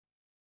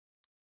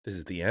This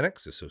is the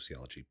Annex, a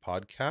Sociology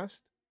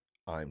podcast.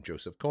 I'm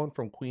Joseph Cohen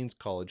from Queens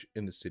College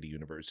in the City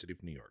University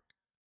of New York.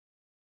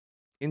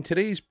 In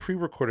today's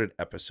pre-recorded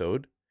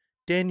episode,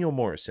 Daniel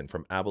Morrison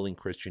from Abilene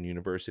Christian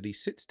University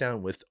sits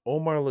down with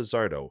Omar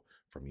Lizardo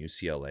from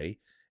UCLA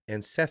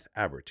and Seth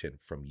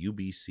Aburtyn from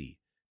UBC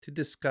to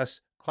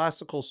discuss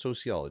classical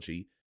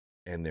sociology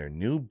and their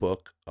new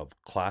book of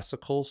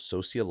classical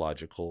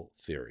sociological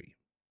theory.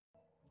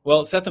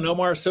 Well, Seth and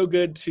Omar, so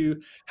good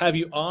to have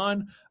you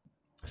on.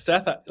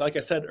 Seth, like I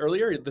said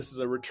earlier, this is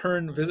a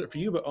return visit for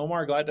you, but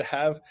Omar, glad to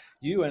have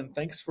you, and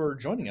thanks for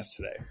joining us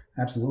today.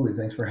 Absolutely.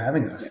 Thanks for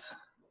having us.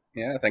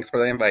 Yeah, thanks for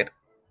the invite.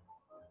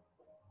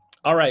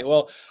 All right.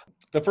 Well,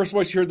 the first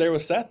voice you heard there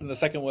was Seth, and the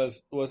second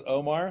was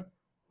Omar.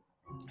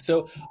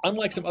 So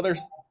unlike some other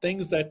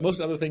things most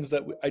other things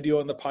that I do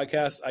on the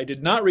podcast, I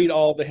did not read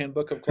all of the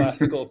Handbook of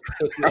Classical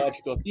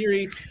Sociological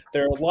Theory.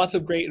 There are lots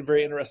of great and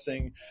very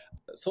interesting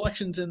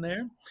selections in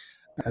there.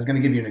 I was going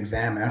to give you an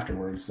exam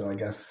afterwards, so I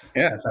guess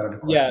that's out of the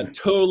question. Yeah,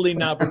 totally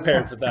not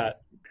prepared for that.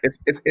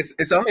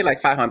 It's only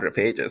like 500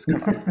 pages.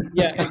 Come on.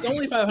 Yeah, it's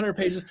only 500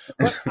 pages.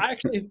 But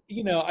actually,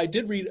 I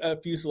did read a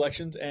few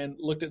selections and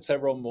looked at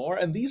several more,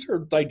 and these are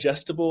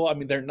digestible. I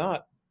mean,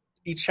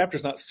 each chapter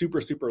is not super,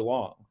 super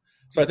long.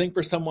 So I think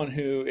for someone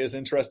who is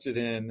interested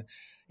in,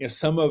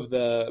 some of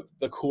the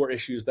core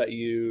issues that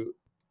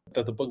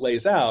the book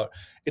lays out,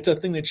 it's a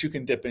thing that you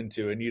can dip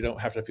into, and you don't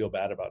have to feel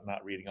bad about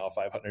not reading all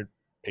 500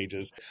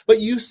 pages. But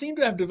you seem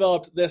to have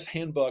developed this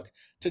handbook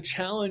to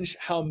challenge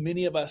how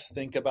many of us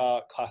think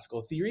about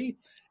classical theory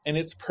and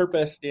its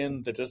purpose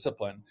in the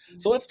discipline.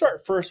 So let's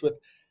start first with,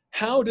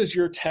 how does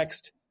your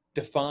text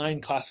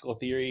define classical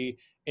theory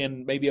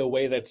in maybe a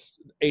way that's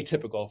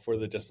atypical for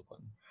the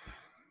discipline?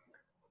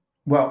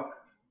 Well,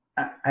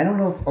 I don't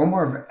know if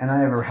Omar and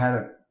I ever had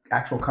an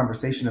actual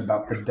conversation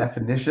about the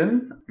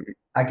definition.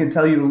 I can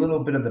tell you a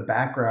little bit of the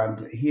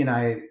background. He and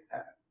I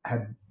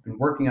had been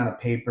working on a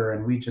paper,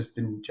 and we'd just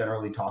been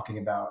generally talking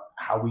about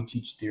how we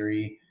teach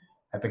theory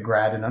at the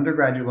grad and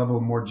undergraduate level,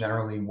 more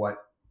generally what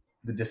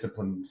the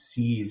discipline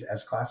sees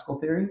as classical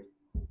theory.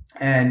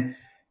 And,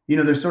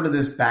 there's sort of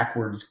this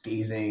backwards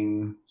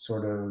gazing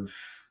sort of,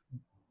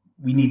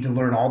 we need to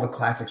learn all the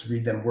classics,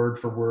 read them word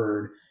for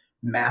word,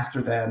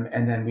 master them,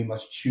 and then we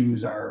must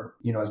choose our,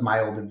 as my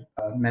old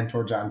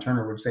mentor, John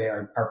Turner, would say,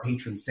 our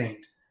patron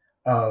saint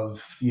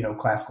of,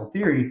 classical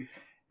theory.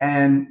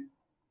 And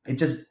it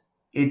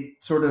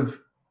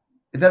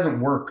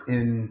doesn't work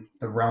in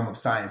the realm of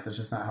science. That's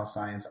just not how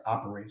science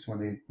operates.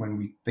 When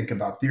we think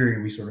about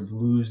theory, we sort of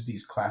lose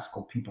these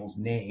classical people's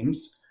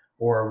names,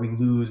 or we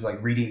lose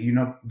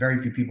reading,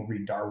 very few people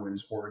read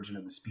Darwin's Origin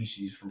of the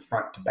Species from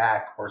front to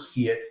back, or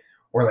see it,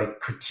 or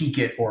critique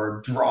it,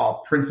 or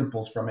draw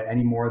principles from it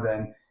any more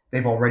than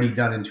they've already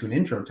done into an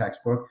intro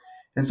textbook.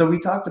 And so we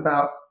talked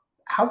about,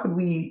 how could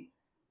we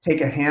take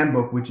a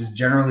handbook, which is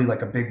generally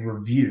like a big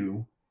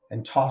review,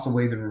 and toss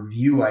away the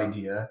review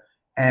idea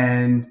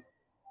and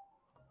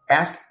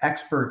ask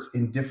experts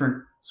in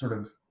different sort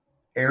of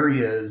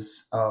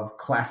areas of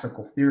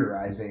classical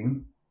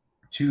theorizing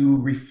to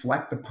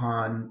reflect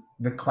upon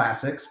the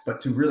classics, but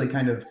to really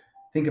kind of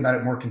think about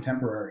it more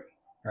contemporary,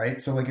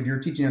 right? So if you're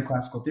teaching a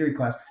classical theory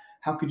class,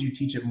 how could you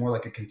teach it more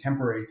like a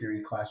contemporary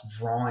theory class,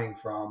 drawing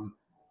from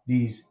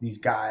these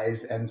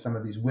guys and some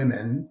of these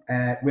women,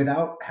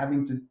 without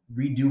having to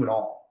redo it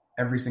all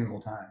every single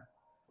time?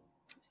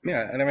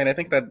 Yeah, and I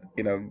think that,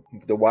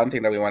 the one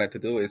thing that we wanted to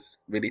do is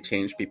really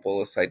change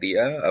people's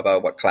idea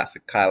about what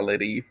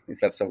classicality,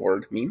 if that's a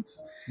word,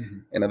 means. Mm-hmm.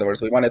 In other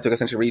words, we wanted to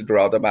essentially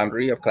redraw the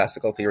boundary of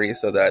classical theory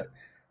so that,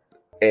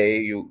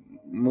 you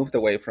moved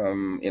away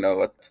from,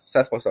 what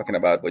Seth was talking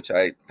about, which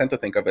I tend to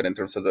think of it in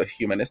terms of the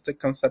humanistic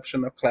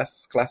conception of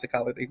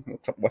classicality,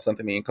 what's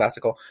something being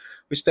classical,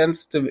 which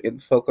tends to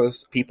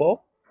focus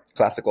people,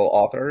 classical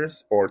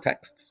authors, or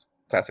texts.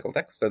 Classical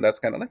text. And that's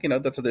kind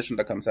of the tradition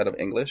that comes out of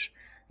English.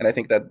 And I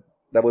think that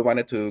we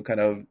wanted to kind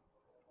of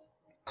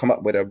come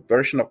up with a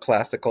version of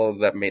classical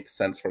that made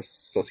sense for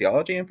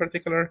sociology in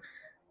particular,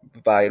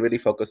 by really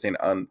focusing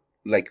on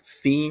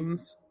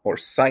themes or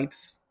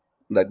sites,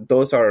 that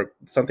those are,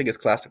 something is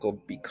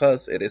classical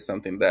because it is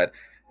something that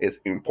is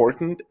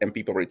important and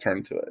people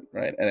return to it,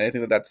 right? And I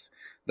think that's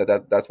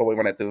what we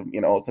wanted to,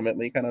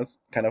 ultimately kind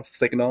of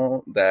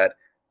signal, that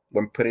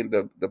when putting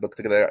the book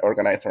together,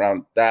 organized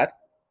around that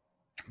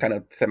kind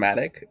of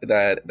thematic,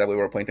 that we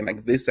were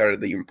pointing, these are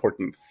the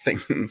important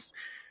things,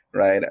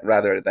 right?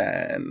 Rather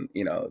than,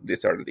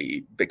 these are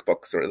the big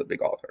books or the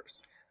big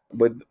authors.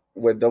 With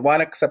the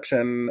one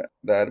exception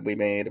that we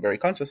made very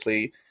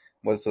consciously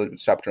was the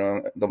chapter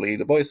on W.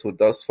 Du Bois, who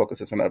does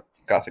focuses on a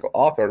classical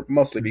author,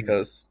 mostly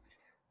because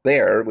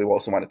there we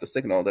also wanted to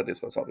signal that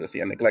this was obviously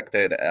a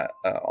neglected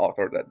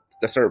author that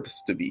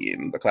deserves to be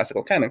in the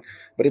classical canon.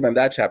 But even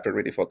that chapter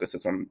really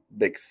focuses on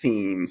big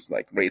themes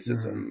like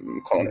racism,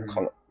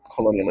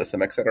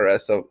 colonialism, etc.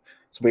 So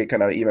we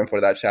kind of, even for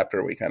that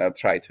chapter, we kind of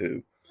try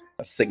to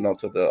signal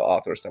to the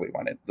authors that we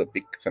wanted the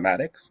big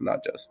thematics,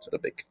 not just the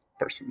big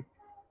person.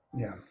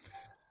 Yeah.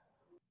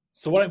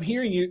 So what I'm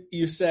hearing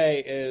you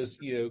say is,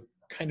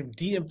 kind of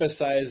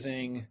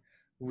de-emphasizing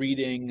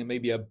reading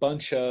maybe a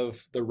bunch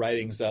of the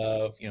writings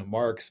of,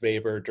 Marx,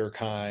 Weber,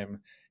 Durkheim.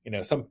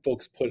 Some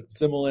folks put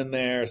Simmel in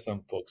there,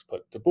 some folks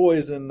put Du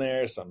Bois in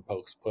there, some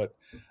folks put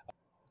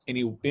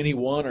any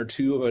one or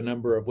two of a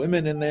number of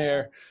women in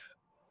there,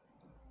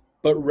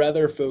 but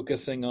rather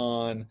focusing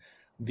on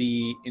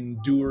the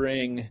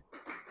enduring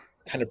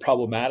kind of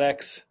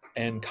problematics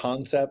and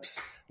concepts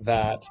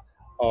that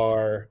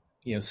are,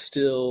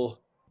 still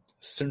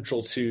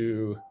central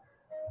to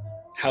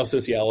how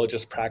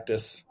sociologists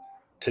practice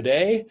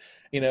today.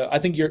 I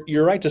think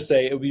you're right to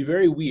say it would be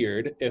very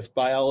weird if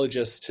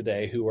biologists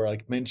today who are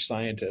like bench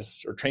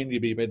scientists or trained to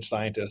be bench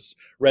scientists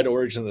read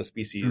Origin of the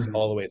Species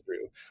all the way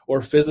through,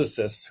 or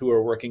physicists who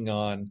are working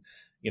on,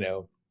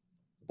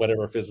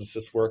 whatever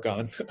physicists work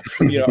on,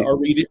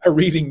 are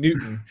reading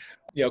Newton,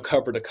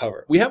 cover to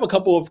cover. We have a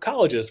couple of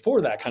colleges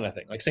for that kind of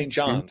thing, like St.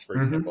 John's, for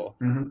example,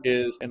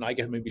 and I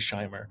guess maybe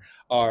Scheimer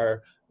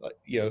are,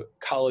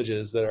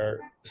 colleges that are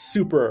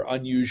super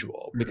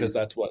unusual because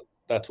that's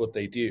what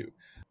they do.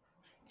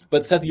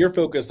 But Seth, your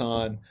focus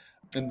on,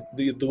 and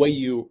the way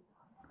you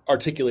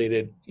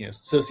articulated,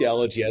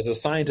 sociology as a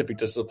scientific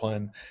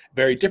discipline,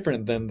 very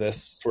different than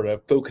this sort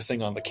of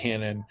focusing on the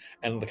canon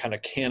and the kind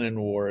of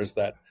canon wars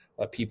that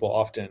people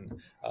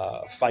often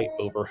fight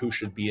over who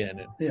should be in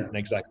and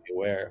exactly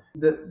where.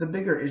 The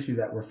bigger issue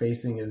that we're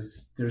facing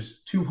is there's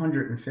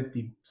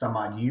 250 some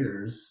odd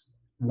years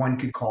one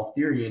could call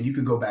theory, and you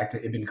could go back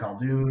to Ibn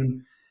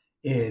Khaldun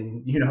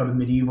in the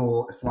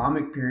medieval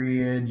Islamic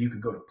period. You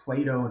could go to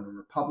Plato and the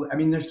Republic. I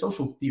mean, there's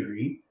social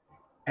theory,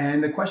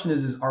 and the question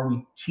is are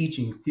we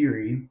teaching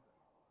theory?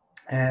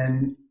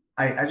 And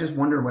I just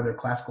wonder whether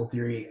classical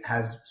theory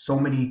has so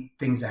many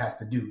things it has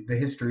to do. The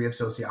history of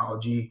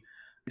sociology,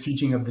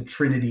 teaching of the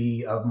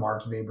trinity of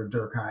Marx, Weber,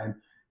 Durkheim,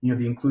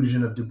 the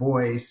inclusion of Du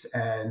Bois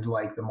and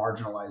like the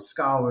marginalized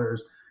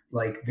scholars,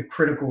 like the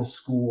critical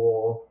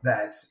school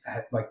that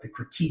like the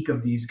critique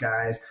of these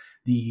guys,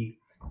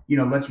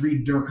 let's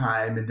read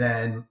Durkheim and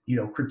then,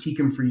 critique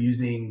him for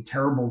using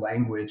terrible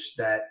language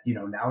that,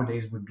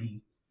 nowadays would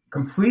be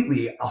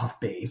completely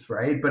off base,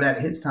 right? But at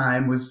his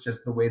time was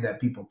just the way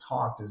that people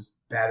talked, as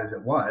bad as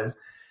it was.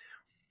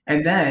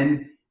 And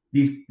then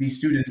these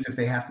students, if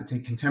they have to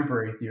take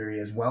contemporary theory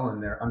as well in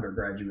their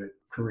undergraduate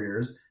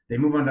careers, they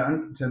move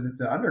on to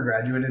the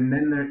undergraduate, and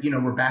then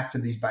we're back to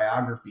these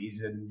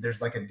biographies, and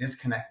there's like a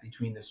disconnect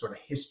between this sort of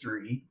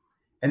history.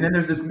 And then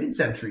there's this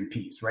mid-century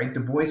piece, right?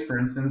 Du Bois, for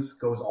instance,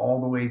 goes all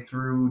the way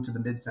through to the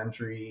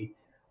mid-century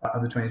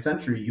of the 20th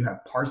century. You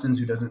have Parsons,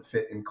 who doesn't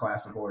fit in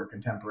classical or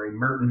contemporary,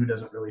 Merton, who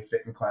doesn't really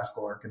fit in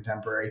classical or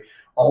contemporary,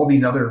 all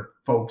these other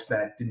folks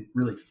that didn't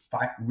really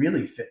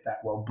fit that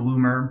well,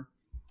 Bloomer.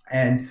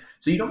 And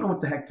so you don't know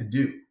what the heck to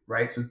do,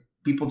 right? So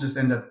people just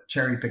end up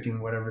cherry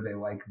picking whatever they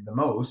like the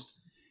most.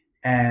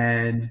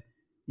 And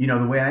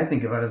the way I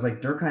think about it is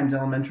like Durkheim's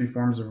Elementary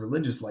Forms of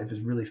Religious Life is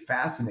really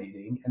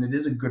fascinating, and it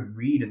is a good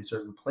read in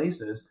certain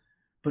places,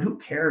 but who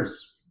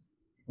cares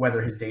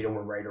whether his data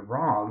were right or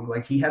wrong?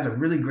 Like, he has a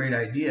really great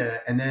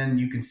idea, and then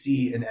you can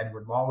see in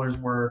Edward Lawler's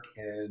work,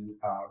 in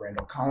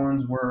Randall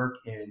Collins' work,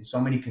 in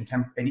so many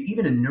and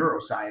even in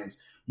neuroscience,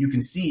 you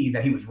can see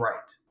that he was right,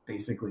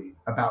 basically,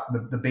 about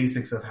the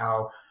basics of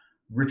how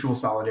ritual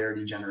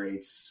solidarity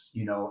generates,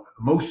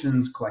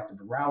 emotions, collective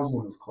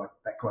arousal, and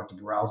that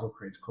collective arousal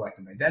creates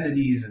collective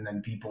identities, and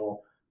then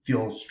people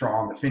feel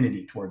strong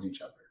affinity towards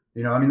each other.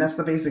 That's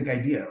the basic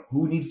idea.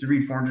 Who needs to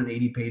read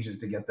 480 pages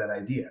to get that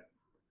idea?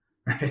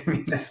 Right?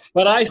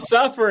 But I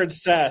suffered,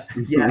 Seth.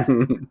 Yeah.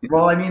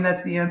 Well,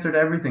 that's the answer to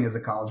everything as a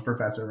college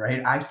professor,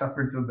 right? I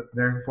suffered, so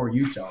therefore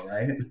you shall,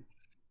 right?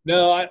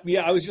 No,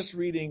 I was just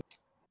reading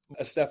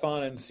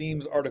Stefan and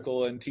Seam's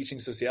article in Teaching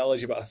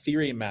Sociology about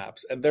theory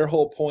maps, and their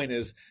whole point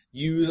is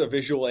use a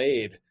visual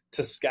aid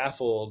to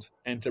scaffold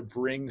and to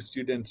bring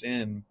students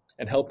in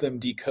and help them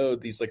decode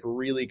these like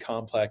really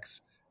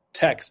complex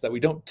texts that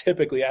we don't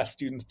typically ask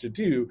students to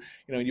do.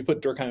 You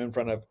put Durkheim in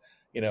front of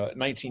a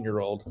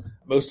 19-year-old,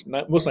 most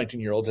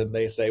 19-year-olds, and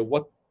they say,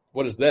 what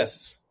is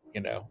this?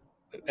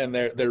 And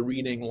they're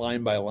reading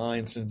line by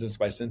line, sentence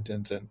by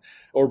sentence,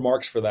 or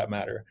Marx for that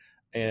matter,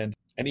 and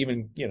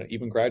even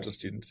graduate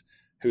students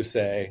who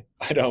say,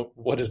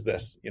 what is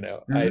this?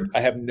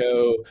 I have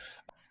no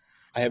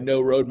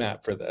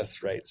roadmap for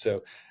this, right?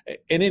 So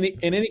in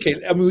any case,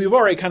 we've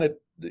already kind of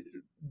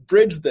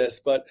bridged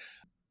this, but,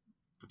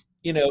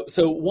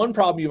 so one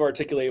problem you've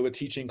articulated with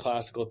teaching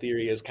classical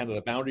theory is kind of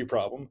the boundary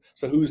problem.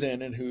 So who's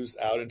in and who's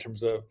out in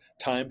terms of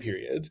time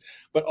periods,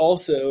 but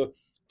also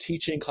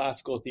teaching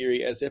classical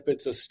theory as if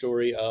it's a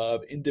story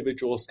of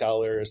individual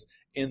scholars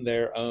in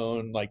their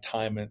own like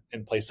time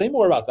and place. Say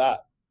more about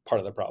that part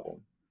of the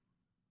problem.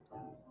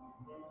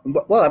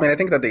 Well, I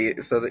think that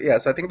so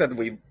I think that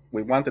we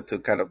wanted to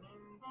kind of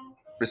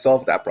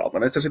resolve that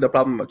problem, especially the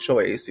problem of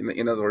choice.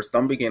 In other words,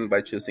 don't begin by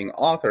choosing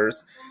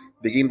authors,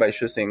 begin by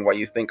choosing what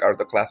you think are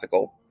the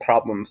classical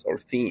problems or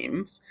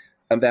themes,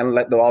 and then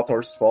let the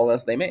authors fall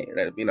as they may.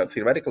 Right?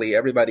 Theoretically,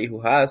 everybody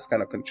who has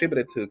kind of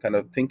contributed to kind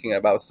of thinking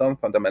about some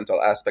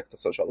fundamental aspect of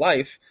social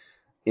life,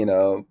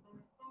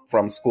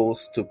 from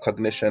schools to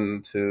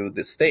cognition to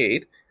the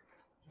state,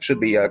 should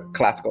be a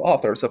classical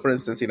author. So, for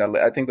instance,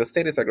 I think the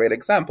state is a great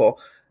example.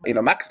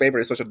 Max Weber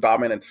is such a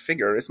dominant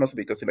figure. It's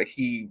mostly because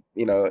he,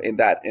 in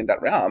that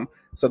realm.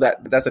 So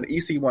that's an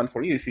easy one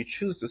for you. If you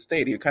choose the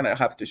state, you kind of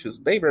have to choose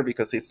Weber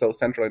because he's so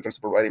central in terms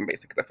of providing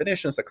basic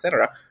definitions,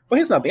 etc. But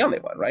he's not the only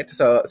one, right?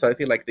 So I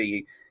feel like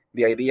the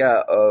idea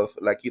of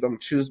you don't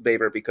choose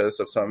Weber because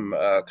of some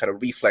kind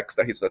of reflex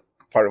that he's a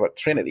part of a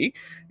trinity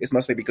is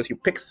mostly because you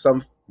pick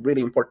some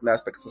really important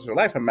aspects of your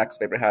life, and Max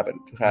Weber happened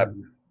to have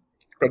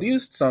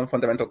produced some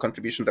fundamental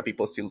contribution that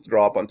people still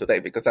draw upon today,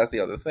 because that's the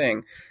other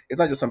thing. It's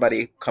not just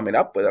somebody coming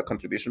up with a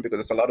contribution, because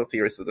there's a lot of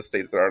theories of the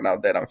states that are now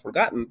dead and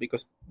forgotten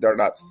because they're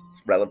not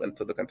relevant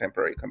to the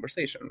contemporary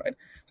conversation, right?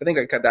 So I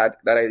think that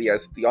idea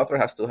is the author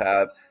has to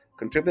have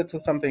contributed to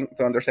something,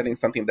 to understanding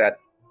something that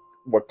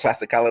where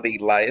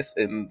classicality lies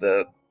in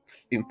the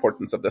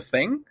importance of the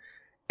thing.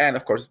 And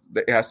of course,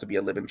 it has to be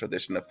a living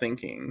tradition of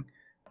thinking,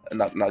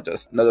 not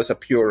just a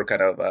pure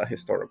kind of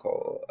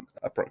historical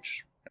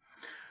approach.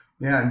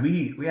 Yeah, and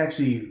we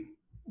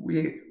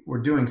were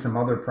doing some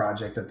other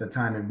project at the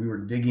time, and we were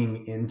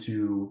digging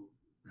into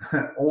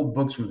old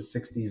books from the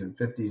 60s and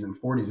 50s and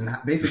 40s, and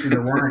basically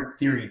there weren't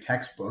theory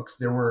textbooks,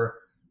 there were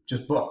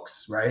just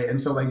books, right? And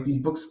so these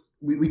books,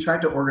 we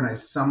tried to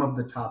organize some of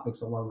the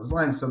topics along those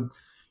lines. So,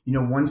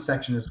 one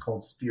section is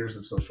called Spheres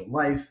of Social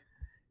Life,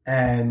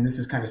 and this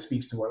is kind of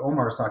speaks to what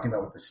Omar was talking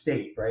about with the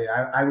state, right?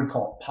 I would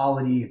call it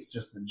polity. It's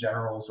just the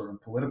general sort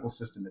of political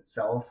system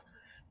itself,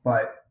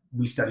 but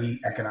we study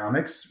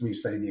economics, we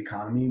study the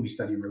economy, we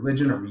study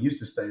religion, or we used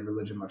to study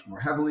religion much more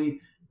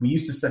heavily. We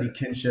used to study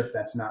kinship.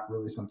 That's not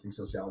really something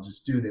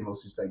sociologists do. They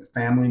mostly study the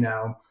family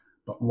now.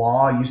 But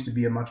law used to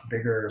be a much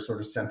bigger sort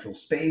of central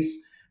space.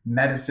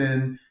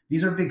 Medicine,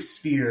 these are big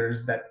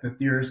spheres that the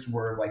theorists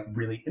were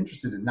really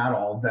interested in. Not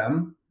all of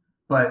them,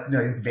 but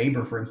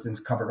Weber, for instance,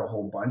 covered a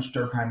whole bunch.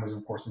 Durkheim was,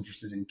 of course,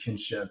 interested in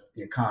kinship,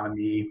 the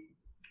economy,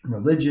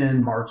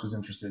 religion. Marx was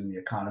interested in the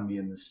economy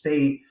and the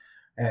state.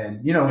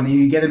 And, when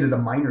you get into the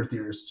minor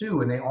theorists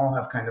too, and they all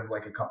have kind of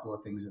a couple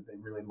of things that they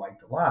really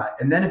liked a lot.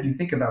 And then if you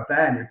think about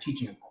that and you're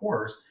teaching a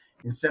course,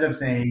 instead of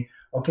saying,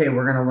 okay,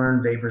 we're going to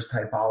learn Weber's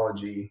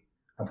typology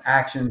of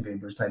action,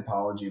 Weber's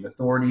typology of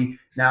authority.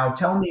 Now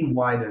tell me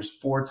why there's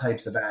 4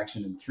 types of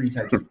action and 3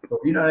 types of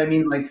authority. You know what I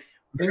mean?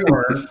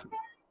 Or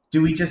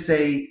do we just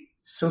say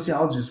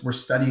sociologists were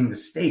studying the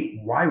state?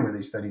 Why were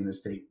they studying the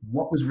state?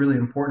 What was really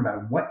important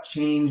about it? What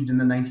changed in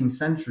the 19th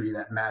century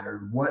that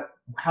mattered?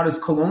 How does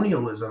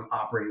colonialism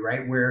operate,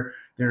 right? Where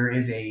there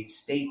is a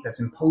state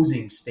that's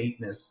imposing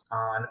stateness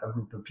on a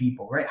group of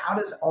people, right?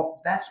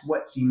 That's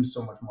what seems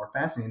so much more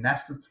fascinating.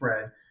 That's the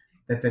thread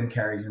that then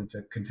carries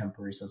into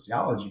contemporary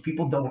sociology.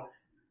 People don't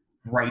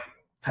write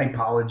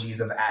typologies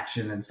of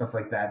action and stuff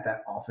like that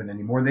often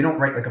anymore. They don't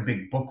write a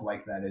big book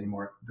like that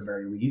anymore, at the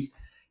very least.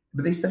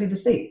 But they study the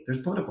state.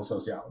 There's political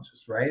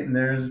sociologists, right? And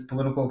there's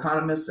political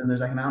economists, and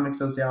there's economic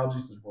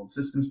sociologists, there's world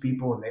systems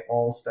people, and they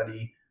all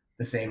study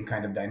the same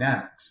kind of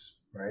dynamics,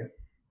 right?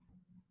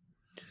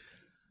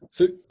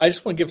 So I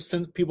just want to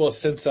give people a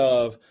sense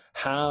of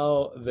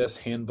how this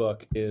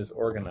handbook is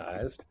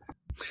organized.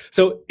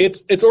 So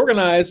it's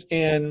organized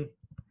in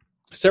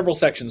several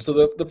sections.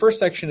 So the first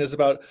section is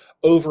about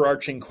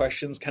overarching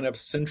questions, kind of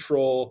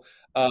central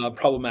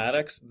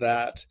problematics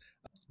that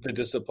the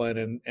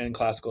discipline and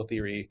classical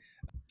theory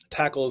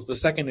tackles. The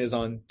second is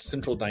on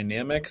central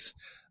dynamics,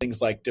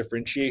 things like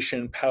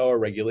differentiation, power,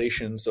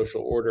 regulation,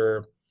 social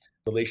order,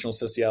 relational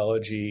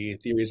sociology,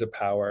 theories of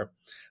power.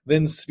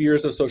 Then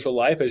spheres of social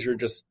life, as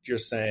you're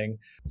saying,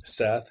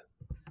 Seth.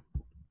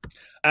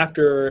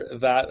 After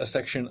that, a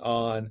section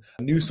on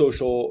new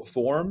social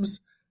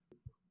forms,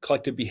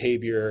 collective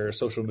behavior,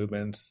 social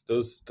movements,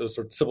 those sorts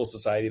of civil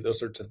society, those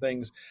sorts of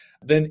things.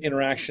 Then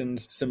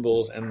interactions,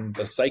 symbols, and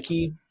the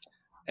psyche.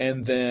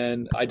 And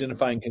then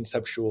identifying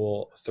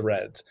conceptual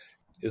threads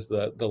is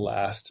the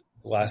last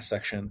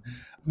section.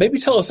 Maybe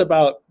tell us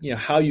about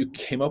how you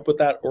came up with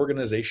that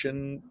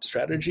organization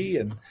strategy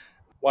and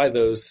why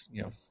those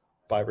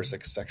 5 or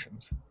 6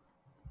 sections.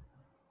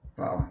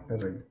 Wow,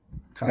 that's a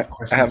tough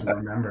question to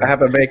remember. I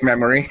have a vague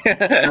memory.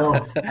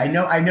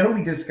 I know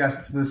we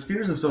discussed the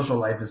spheres of social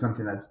life is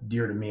something that's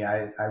dear to me.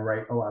 I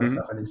write a lot of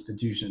stuff at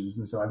institutions,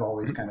 and so I've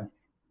always kind of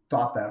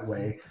thought that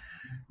way.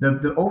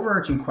 The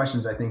overarching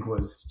questions, I think,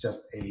 was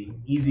just a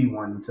easy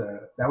one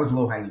that was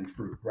low-hanging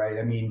fruit, right?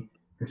 I mean,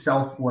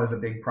 itself was a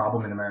big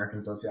problem in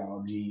American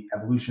sociology.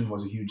 Evolution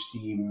was a huge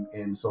theme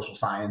in social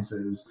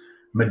sciences.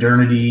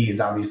 Modernity is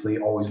obviously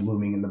always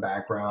looming in the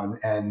background.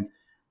 And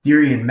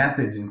theory and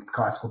methods in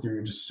classical theory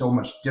are just so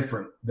much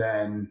different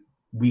than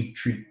we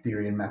treat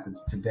theory and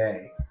methods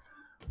today.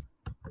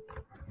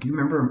 Do you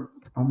remember,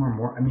 Omar,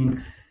 more? I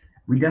mean,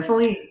 we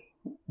definitely...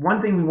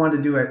 One thing we wanted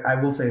to do, I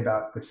will say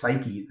about with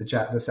psyche,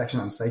 the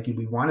section on psyche,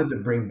 we wanted to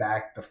bring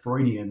back the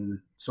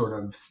Freudian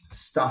sort of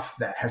stuff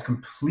that has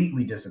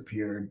completely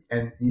disappeared.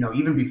 And,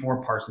 even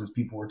before Parsons,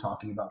 people were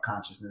talking about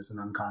consciousness and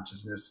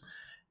unconsciousness.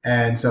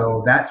 And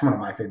so that's one of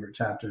my favorite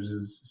chapters,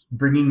 is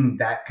bringing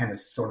that kind of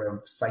sort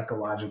of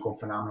psychological,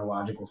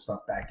 phenomenological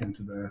stuff back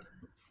into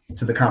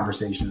the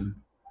conversation.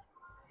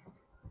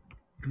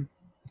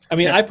 I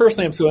mean, I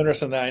personally am so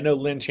interested in that. I know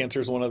Lynn Chancer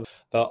is one of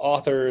the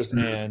authors,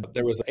 and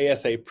there was an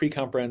ASA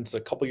pre-conference a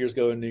couple years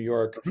ago in New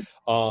York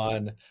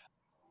on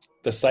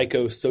the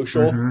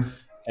psychosocial. Mm-hmm.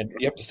 And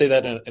you have to say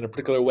that in a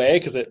particular way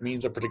because it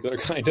means a particular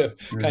kind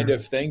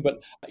of thing.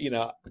 But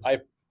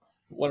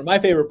one of my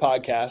favorite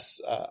podcasts.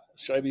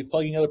 Should I be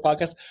plugging other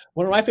podcasts?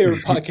 One of my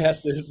favorite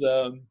podcasts is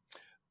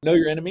Know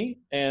Your Enemy,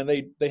 and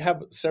they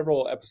have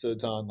several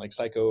episodes on like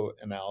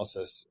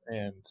psychoanalysis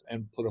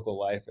and political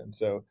life, and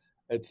so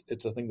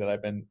it's a thing that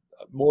I've been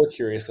more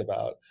curious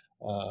about.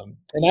 And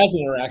as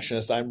an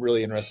interactionist, I'm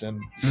really interested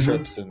in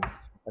Schutz and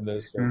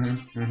those folks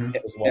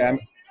as well. Yeah.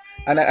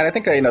 And I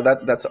think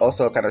that's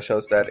also kind of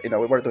shows that we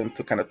were doing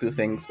two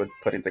things with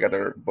putting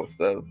together both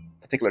the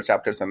particular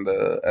chapters and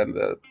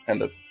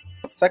the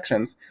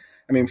sections.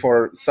 I mean,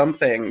 for some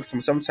things, from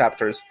some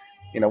chapters,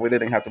 we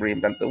didn't have to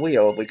reinvent the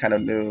wheel. We kind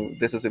of knew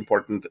this is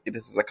important,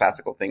 this is a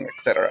classical thing,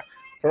 etc.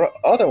 For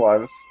other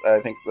ones, I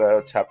think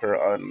the chapter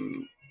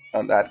on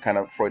that kind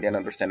of Freudian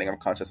understanding of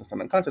consciousness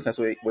and unconsciousness,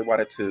 we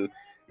wanted to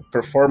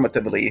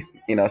performatively,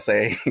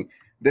 say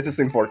this is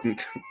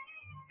important.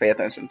 Pay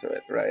attention to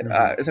it, right?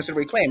 Essentially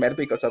reclaim it,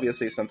 because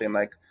obviously something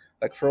like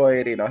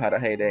Freud, had a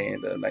heyday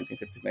in the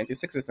 1950s,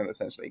 1960s, and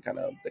essentially kind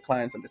of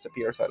declines and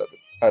disappears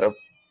out of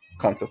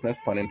consciousness,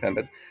 pun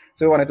intended.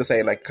 So we wanted to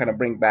say, kind of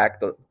bring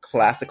back the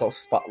classical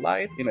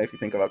spotlight. If you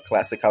think about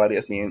classicality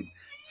as being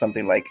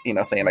something like,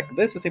 saying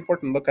this is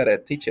important, look at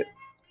it, teach it.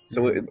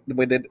 So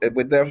we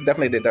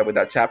definitely did that with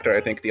that chapter.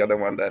 I think the other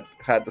one that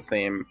had the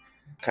same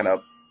kind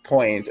of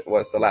point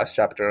was the last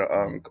chapter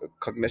on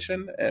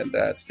cognition, and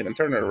that Stephen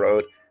Turner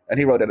wrote. And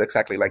he wrote it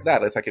exactly like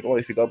that. It's like,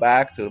 if you go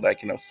back to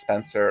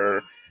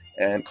Spencer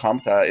and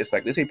Comte, it's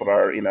like these people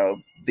are,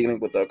 dealing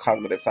with the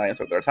cognitive science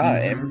of their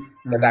time,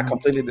 and that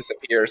completely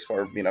disappears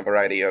for, a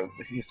variety of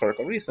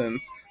historical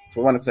reasons.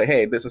 So we wanted to say,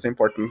 hey, this is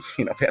important,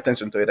 pay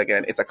attention to it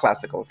again. It's a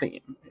classical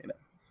theme,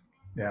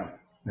 Yeah.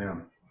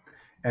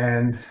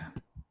 And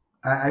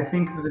I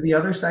think the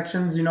other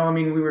sections, we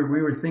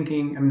were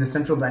thinking, the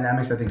central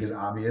dynamics, I think, is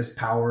obvious.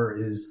 Power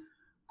is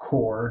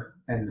core,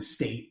 and the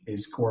state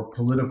is core.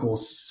 Political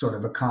sort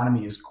of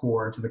economy is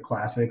core to the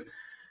classics.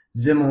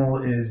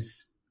 Zimmel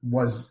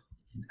was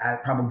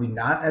probably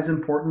not as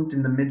important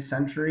in the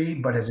mid-century,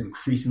 but has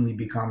increasingly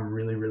become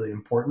really, really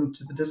important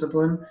to the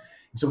discipline.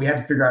 And so we had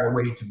to figure out a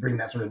way to bring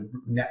that sort of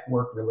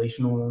network,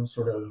 relational,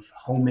 sort of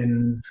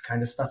homins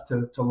kind of stuff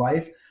to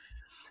life.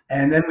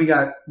 And then we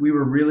asked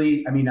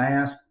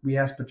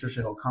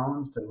Patricia Hill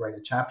Collins to write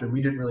a chapter.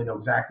 We didn't really know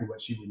exactly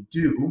what she would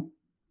do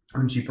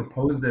when she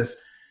proposed this.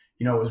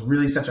 It was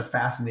really such a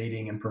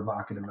fascinating and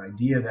provocative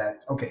idea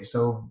that, okay,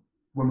 so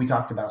when we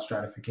talked about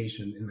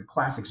stratification in the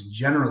classics,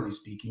 generally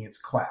speaking, it's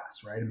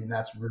class, right?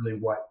 That's really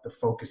what the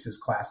focus is,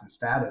 class and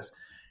status.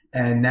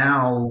 And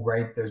now,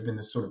 right, there's been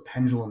this sort of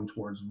pendulum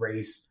towards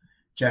race,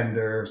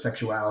 gender,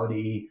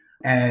 sexuality,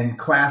 and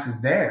class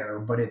is there,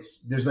 but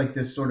there's like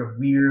this sort of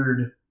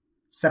weird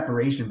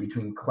separation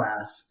between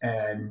class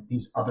and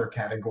these other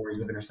categories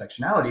of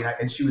intersectionality.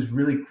 And she was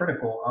really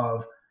critical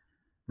of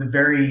the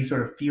very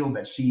sort of field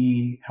that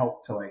she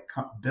helped to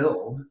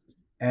build.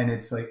 And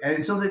it's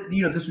and so that,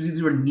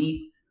 these were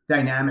neat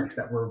dynamics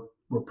that were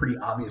pretty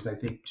obvious, I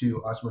think,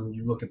 to us when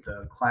you look at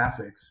the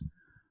classics.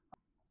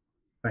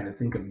 Trying to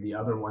think of the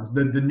other ones.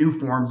 The new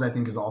forms, I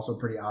think, is also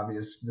pretty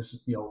obvious. This,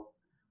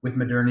 with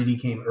modernity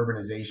came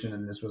urbanization,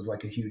 and this was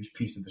like a huge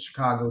piece of the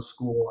Chicago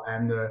school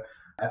and the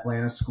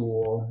Atlanta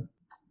school.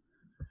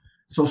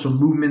 Social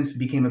movements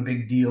became a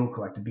big deal.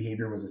 Collective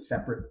behavior was a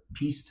separate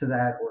piece to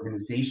that.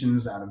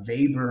 Organizations out of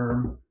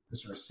Weber, the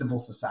sort of civil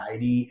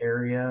society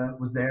area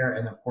was there.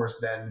 And of course,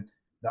 then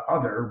the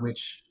other,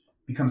 which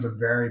becomes a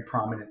very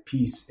prominent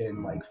piece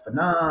in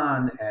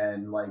Fanon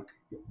and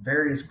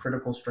various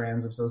critical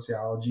strands of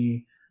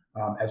sociology,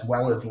 as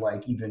well as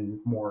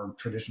even more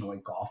traditional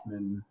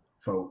Goffman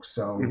folks.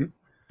 So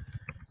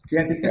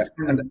yeah, I think that's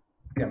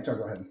I'm sorry,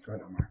 go ahead,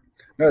 Omar.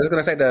 No, I was going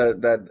to say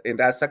that in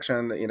that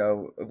section,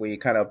 we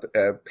kind of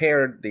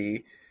paired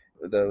the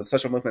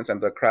social movements and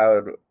the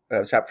crowd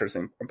chapters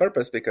on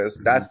purpose,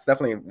 because that's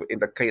definitely, in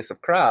the case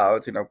of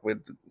crowds,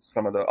 with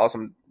some of the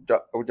awesome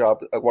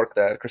work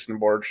that Christian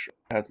Borge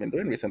has been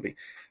doing recently,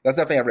 that's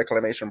definitely a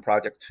reclamation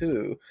project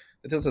too.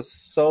 It is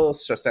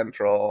such a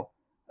central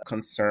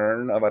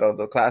concern about all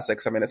the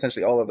classics.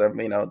 Essentially all of them,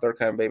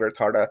 Durkheim, Weber,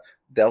 Tarda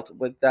dealt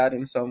with that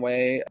in some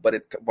way, but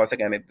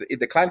it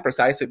declined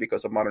precisely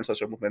because of modern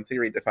social movement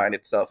theory defined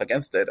itself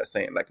against it as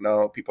saying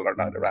no, people are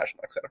not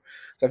irrational, etc.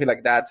 So I feel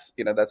like that's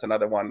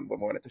another one where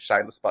we wanted to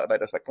shine the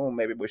spotlight as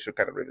maybe we should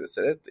kind of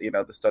revisit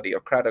it, the study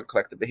of crowd and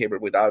collective behavior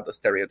without the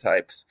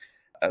stereotypes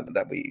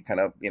that we kind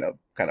of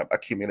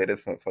accumulated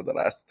for the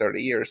last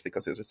 30 years,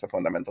 because it's just a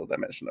fundamental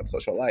dimension of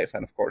social life.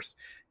 And of course,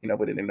 we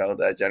didn't know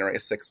that January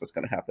 6th was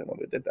going to happen when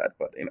we did that,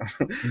 but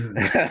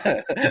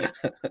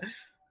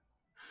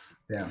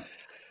Yeah.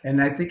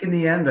 And I think in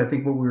the end, what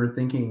we were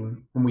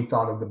thinking when we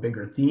thought of the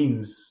bigger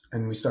themes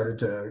and we started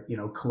to,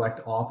 collect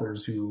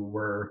authors who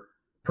were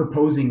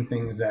proposing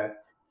things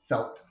that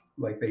felt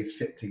like they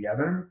fit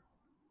together,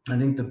 I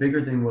think the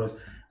bigger thing was,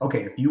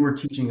 okay, if you were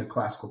teaching a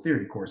classical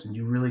theory course and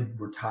you really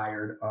were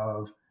tired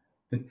of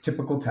the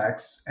typical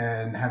texts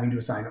and having to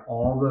assign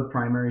all the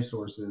primary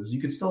sources,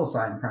 you could still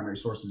assign primary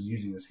sources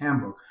using this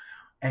handbook.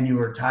 And you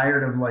were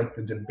tired of like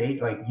the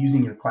debate, like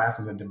using your class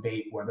as a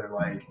debate, whether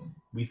like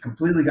we've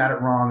completely got it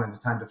wrong and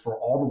it's time to throw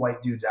all the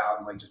white dudes out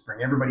and like just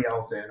bring everybody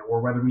else in,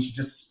 or whether we should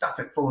just stuff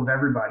it full of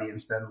everybody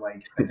and spend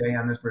like a day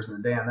on this person,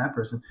 a day on that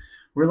person.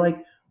 We're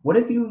like, what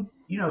if you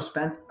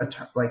spent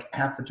like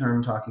half the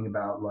term talking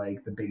about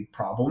like the big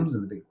problems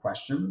and the big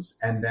questions,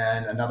 and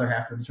then another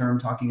half of the term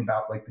talking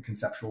about like the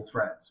conceptual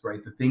threads,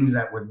 right? The things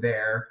that were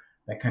there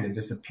that kind of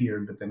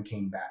disappeared but then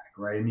came back,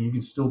 right? I mean, you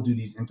can still do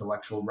these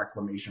intellectual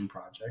reclamation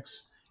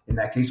projects in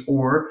that case.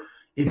 Or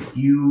if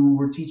you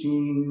were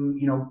teaching,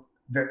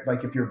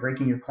 like if you're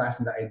breaking your class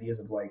into ideas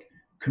of like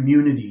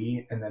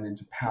community and then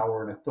into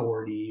power and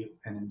authority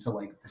and into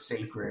like the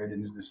sacred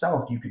and into the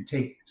self, you could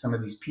take some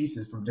of these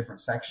pieces from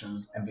different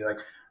sections and be like,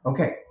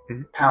 okay,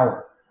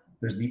 power,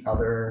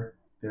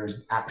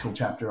 there's actual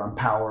chapter on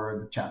power,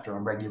 the chapter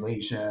on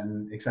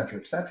regulation, et cetera,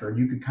 et cetera. And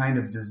you could kind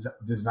of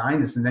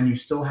design this, and then you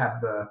still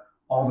have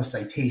all the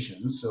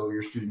citations, so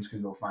your students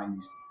can go find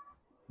these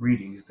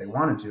readings if they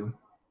wanted to,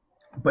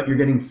 but you're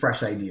getting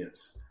fresh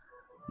ideas,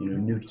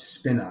 new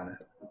spin on it.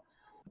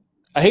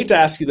 I hate to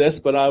ask you this,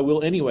 but I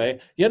will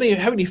anyway. You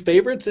have any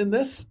favorites in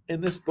this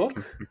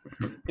book?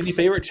 Any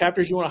favorite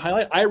chapters you want to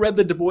highlight? I read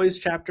the Du Bois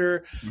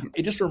chapter.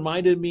 It just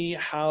reminded me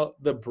how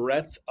the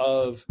breadth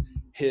of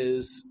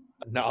his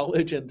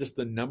knowledge and just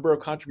the number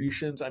of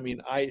contributions. I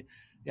mean,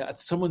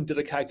 someone did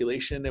a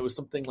calculation. It was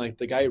something like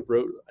the guy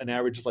wrote an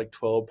average of like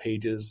 12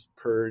 pages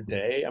per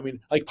day. I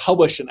mean, like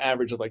published an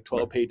average of like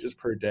 12 pages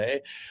per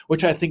day,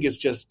 which I think is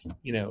just,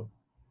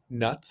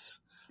 nuts.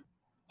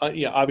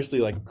 Obviously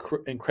like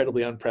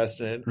incredibly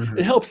unprecedented. Mm-hmm.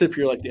 It helps if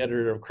you're like the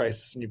editor of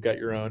Crisis and you've got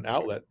your own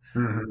outlet.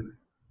 Mm-hmm.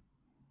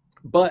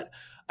 But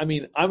I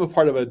mean, I'm a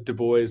part of a Du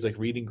Bois like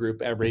reading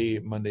group every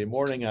Monday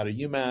morning out of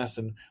UMass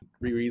and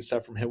reread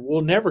stuff from him.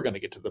 We're never going to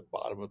get to the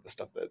bottom of the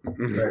stuff that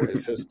Du Bois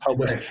has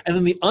published. Right. And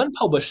then the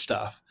unpublished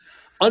stuff,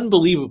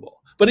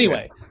 unbelievable. But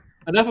anyway,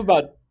 enough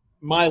about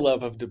my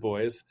love of Du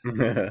Bois.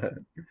 Do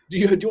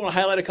you want to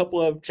highlight a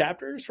couple of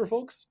chapters for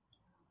folks?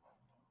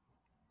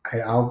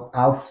 I'll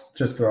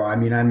just throw,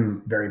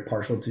 I'm very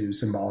partial to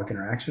symbolic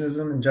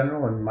interactionism in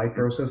general and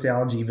micro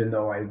sociology, even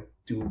though I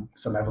do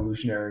some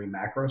evolutionary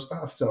macro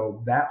stuff.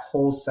 So that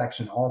whole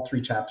section, all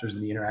 3 chapters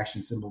in the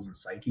interaction symbols and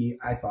psyche,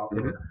 I thought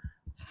were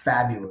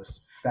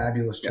fabulous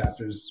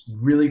chapters,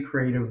 really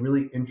creative,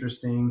 really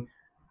interesting.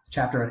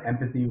 Chapter on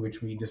empathy,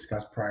 which we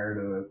discussed prior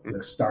to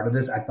the start of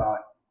this, I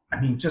thought,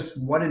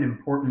 just what an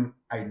important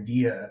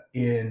idea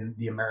in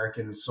the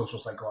American social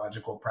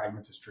psychological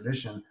pragmatist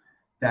tradition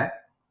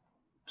that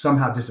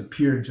somehow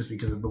disappeared just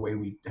because of the way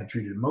we had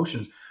treated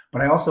emotions.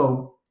 But I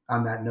also,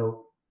 on that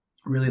note,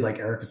 really like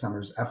Erica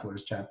Summers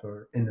Effler's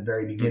chapter in the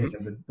very beginning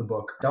of the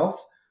book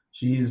itself.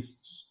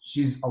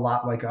 She's a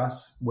lot like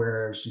us,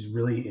 where she's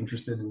really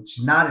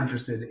she's not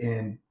interested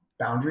in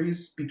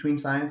boundaries between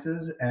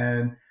sciences.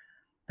 And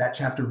that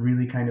chapter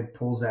really kind of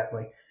pulls at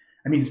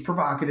it's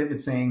provocative.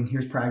 It's saying,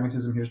 here's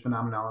pragmatism, here's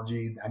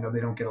phenomenology. I know they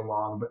don't get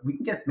along, but we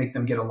can make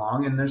them get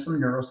along. And there's some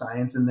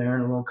neuroscience in there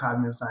and a little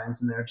cognitive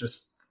science in there,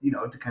 just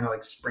to kind of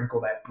like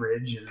sprinkle that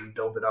bridge and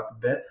build it up a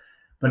bit.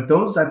 But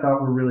those I thought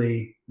were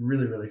really,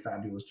 really, really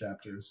fabulous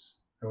chapters.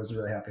 I was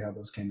really happy how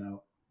those came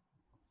out.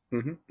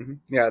 Mm-hmm, mm-hmm.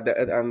 Yeah,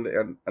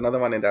 and another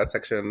one in that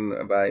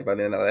section by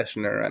Nina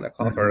Leschner and a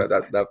co-author.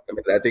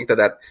 I think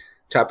that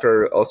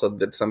chapter also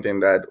did something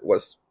that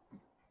was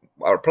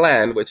our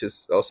plan, which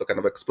is also kind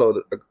of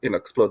explode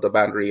the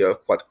boundary of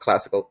what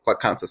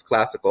counts as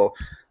classical,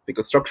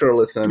 because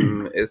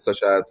structuralism is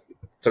such a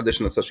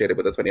tradition associated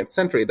with the 20th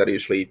century that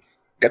usually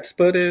gets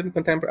put in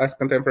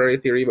contemporary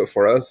theory, but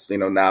for us,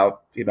 now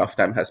enough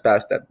time has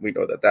passed that we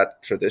know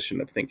that tradition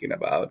of thinking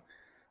about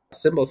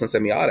symbols and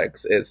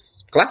semiotics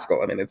is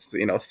classical. It's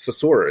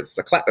Saussure. It's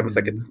a class. It's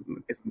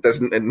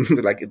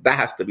like that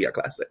has to be a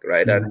classic,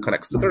 right? And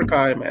connects to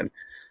Durkheim,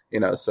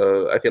 and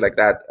so I feel like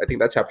that. I think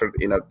that chapter,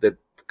 did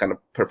kind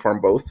of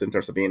perform both in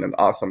terms of being an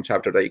awesome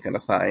chapter that you can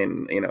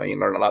assign, you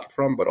learn a lot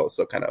from, but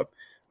also kind of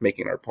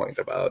making our point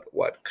about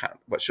what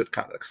should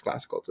count as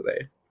classical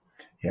today.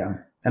 Yeah.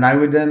 And I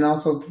would then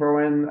also throw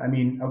in,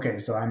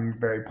 so I'm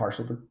very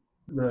partial to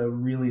the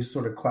really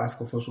sort of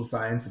classical social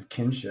science of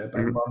kinship.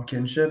 I love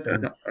kinship,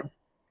 and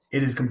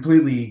it is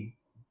completely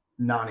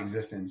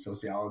non-existent in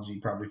sociology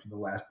probably for the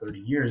last 30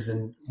 years.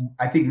 And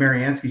I think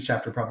Mariansky's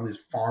chapter probably is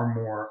far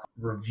more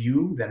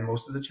review than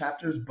most of the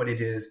chapters, but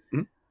it is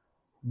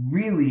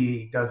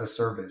really does a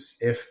service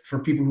for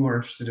people who are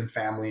interested in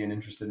family and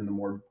interested in the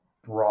more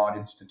broad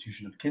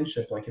institution of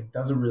kinship. It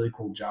does a really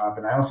cool job.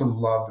 And I also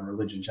love the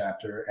religion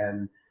chapter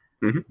and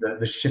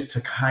the shift to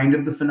kind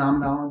of the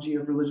phenomenology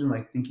of religion,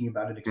 thinking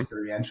about it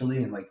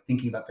experientially and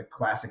thinking about the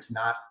classics,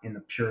 not in the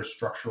pure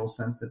structural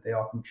sense that they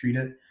often treat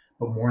it,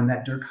 but more in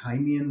that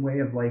Durkheimian way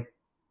of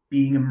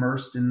being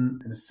immersed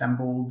and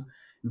assembled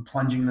and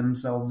plunging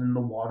themselves in the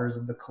waters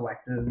of the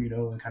collective,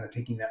 and kind of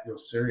taking that real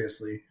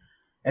seriously.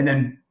 And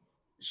then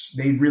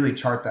they really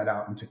chart that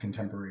out into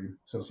contemporary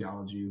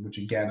sociology, which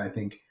again, I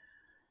think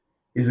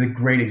is a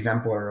great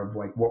exemplar of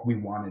like what we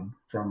wanted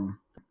from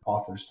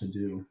authors to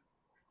do.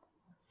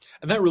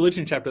 And that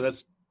religion chapter,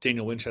 that's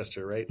Daniel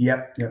Winchester, right?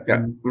 Yep.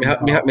 Yeah.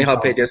 Michal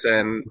Pages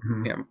and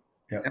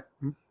Yep.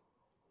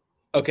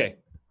 Okay.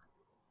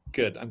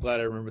 Good. I'm glad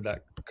I remembered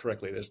that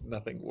correctly. There's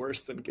nothing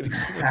worse than getting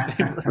someone's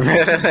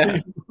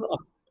name wrong.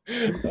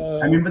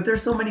 I mean, but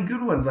there's so many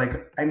good ones.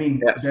 Like, I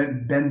mean, yes.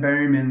 Ben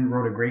Berryman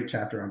wrote a great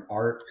chapter on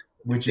art,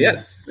 which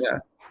is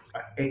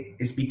it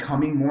is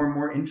becoming more and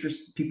more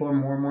people are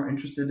more and more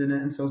interested in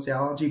it in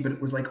sociology, but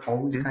it was like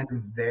always kind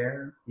of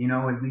there,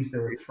 at least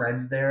there were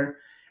threads there.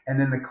 And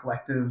then the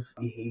collective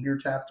behavior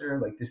chapter,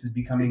 like this is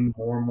becoming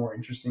more and more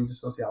interesting to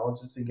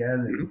sociologists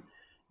again.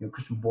 And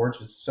Christian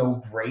Borch is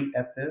so great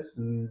at this,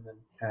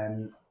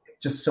 and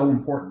just so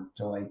important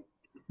to like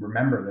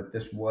remember that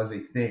this was a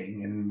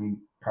thing, and we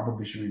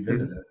probably should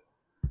revisit it.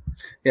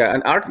 Yeah,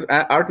 and art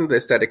and the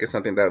aesthetic is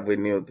something that we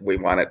knew we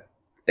wanted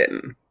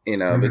in,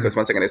 because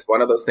once again, it's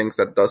one of those things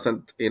that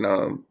doesn't,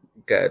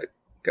 get.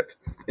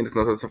 It's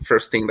not the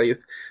first thing that it's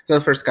not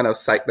the first kind of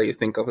site that you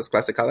think of as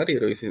classicality.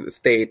 You think the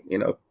state,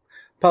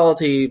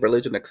 polity,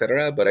 religion,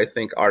 etc. But I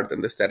think art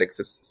and aesthetics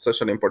is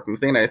such an important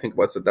thing. I think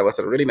that was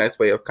a really nice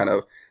way of kind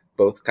of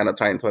both kind of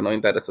trying to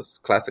anoint that as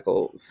a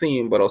classical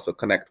theme, but also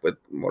connect with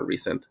more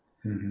recent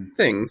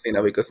things,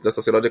 because the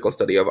sociological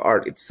study of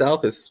art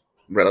itself is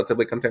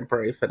relatively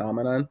contemporary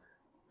phenomenon.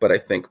 But I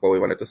think what we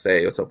wanted to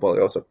say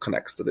also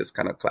connects to this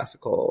kind of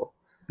classical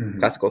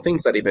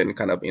things that even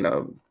kind of,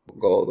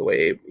 go all the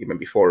way even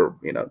before,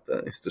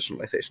 the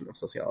institutionalization of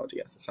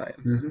sociology as a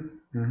science.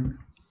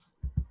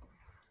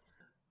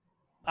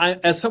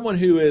 As someone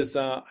who is,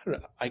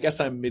 I guess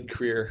I'm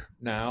mid-career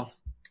now.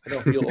 I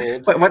don't feel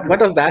old. But when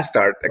does that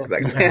start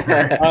exactly?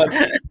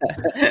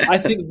 I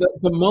think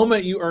the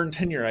moment you earn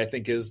tenure, I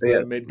think, is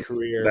the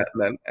mid-career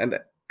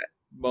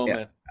moment.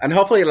 Yeah. And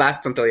hopefully it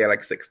lasts until you're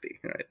like 60,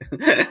 right?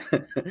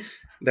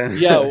 Then...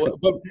 Yeah,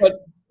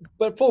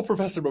 but full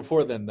professor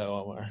before then, though,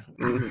 Omar.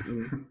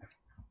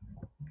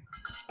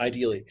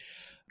 Ideally.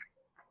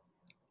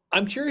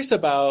 I'm curious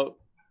about,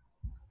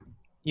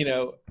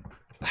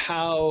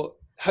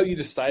 how you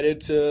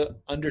decided to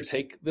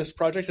undertake this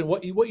project and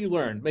what you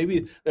learned.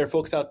 Maybe there are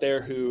folks out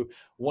there who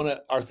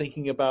are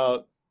thinking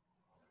about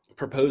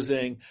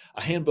proposing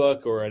a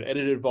handbook or an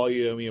edited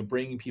volume,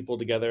 bringing people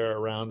together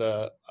around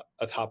a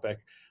topic.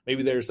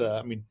 Maybe there's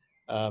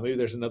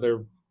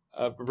another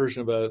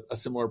version of a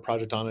similar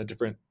project on a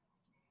different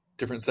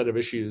set of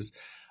issues.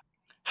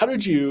 How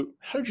did you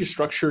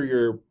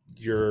structure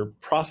your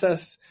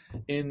process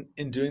in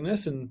doing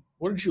this, and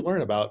what did you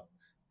learn about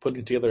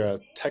putting together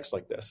a text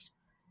like this?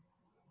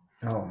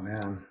 Oh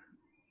man.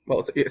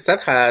 Well,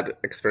 Seth had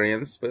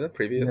experience with a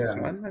previous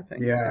one, I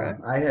think. Yeah, right?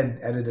 I had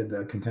edited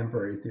the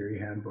Contemporary Theory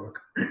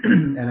Handbook,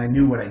 and I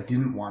knew what I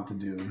didn't want to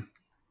do.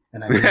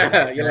 And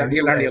you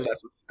learned your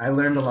lessons. I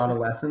learned a lot of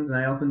lessons, and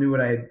I also knew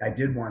what I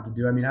did want to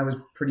do. I mean, I was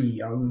pretty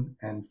young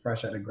and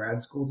fresh out of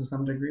grad school to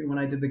some degree when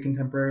I did the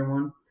contemporary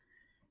one.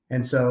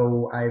 And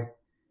so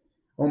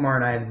Omar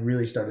and I had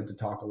really started to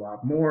talk a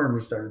lot more, and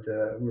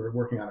we were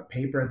working on a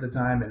paper at the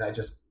time, and I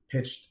just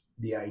pitched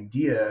the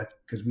idea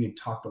because we had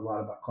talked a lot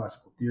about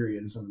classical theory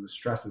and some of the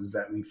stresses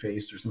that we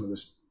faced or some of the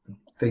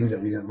things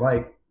that we didn't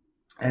like.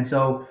 And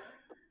so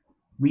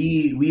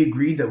we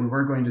agreed that we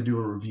weren't going to do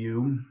a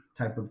review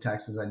type of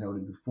text, as I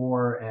noted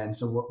before. And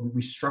so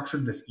we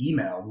structured this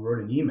email. We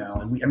wrote an email,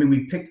 and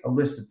we picked a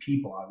list of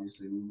people.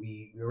 Obviously,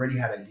 we already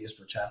had ideas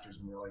for chapters,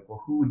 and we were like,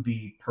 well, who would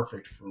be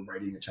perfect for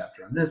writing a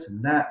chapter on this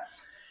and that?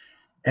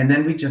 And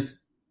then we just,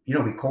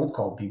 we cold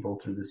called people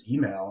through this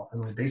email,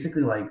 and it was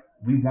basically like,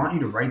 we want you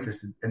to write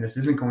this, and this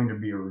isn't going to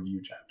be a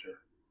review chapter.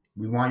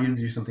 We want you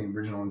to do something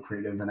original and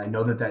creative, and I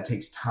know that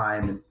takes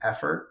time and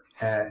effort,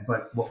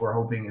 but what we're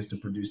hoping is to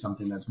produce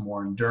something that's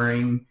more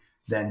enduring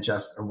than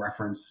just a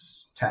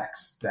reference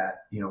text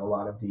that, a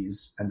lot of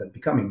these end up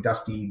becoming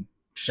dusty,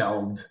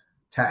 shelved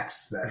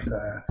texts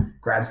that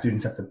grad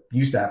students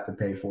used to have to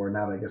pay for.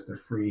 Now I guess they're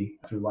free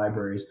through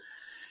libraries.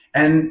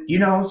 And,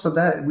 so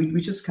that we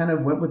just kind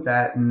of went with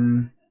that.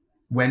 And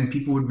when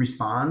people would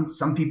respond,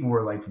 some people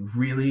were like,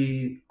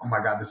 really, oh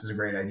my God, this is a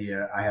great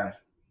idea. I have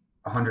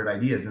 100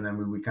 ideas. And then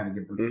we would kind of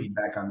give them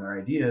feedback on their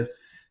ideas.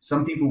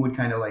 Some people would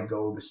kind of like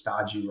go the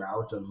stodgy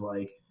route of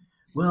like,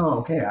 well,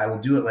 okay, I will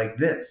do it like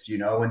this,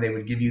 and they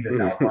would give you this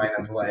outline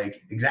of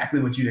like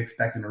exactly what you'd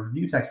expect in a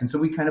review text. And so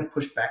we kind of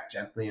pushed back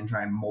gently and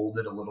try and mold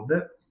it a little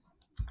bit.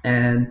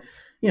 And,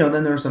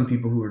 then there were some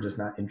people who were just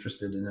not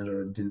interested in it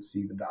or didn't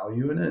see the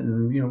value in it.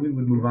 And, we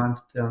would move on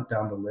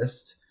down the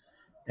list.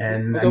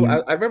 And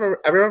I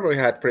remember we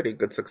had pretty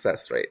good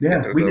success rate.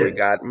 Yeah, we did.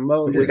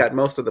 We got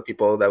most of the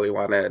people that we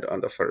wanted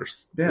on the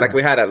first. Yeah. Like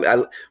we had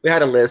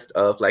a list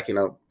of like,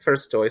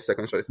 first choice,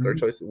 second choice, third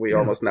choice. We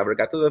almost never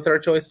got to the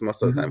third choice.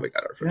 Most of the time we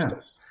got our first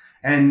choice.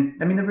 And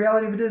I mean, the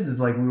reality of it is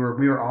like we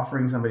were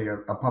offering somebody a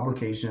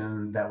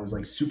publication that was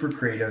like super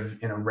creative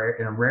in a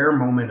rare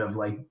moment of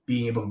like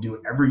being able to do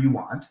whatever you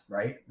want,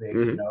 right? They,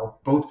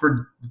 both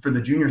for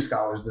the junior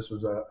scholars, this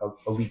was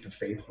a leap of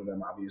faith for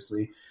them,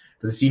 obviously.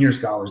 But the senior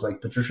scholars,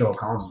 like Patricia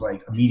O'Collins, is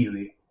like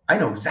immediately, I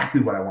know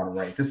exactly what I want to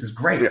write. This is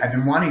great. Yes. I've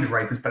been wanting to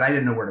write this, but I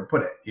didn't know where to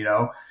put it,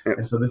 Yeah.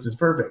 And so this is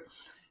perfect.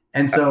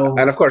 And so,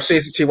 and of course,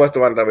 she was the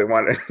one that we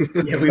wanted.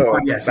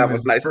 Yeah, that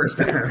was nice. First,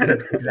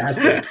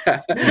 exactly.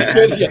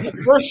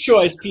 Good, first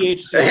choice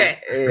PHC.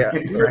 Yeah,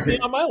 Would be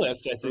on my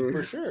list, I think,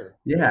 for sure.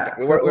 Yeah,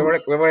 we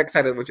were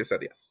excited when you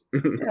said yes.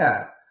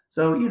 Yeah,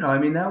 so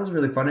that was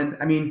really fun,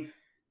 and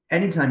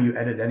anytime you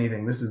edit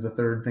anything, this is the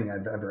third thing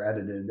I've ever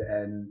edited,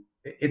 and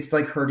it's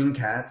like herding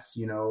cats.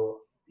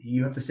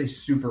 You have to stay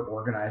super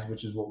organized,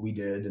 which is what we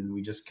did, and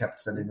we just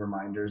kept sending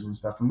reminders and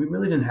stuff, and we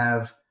really didn't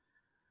have.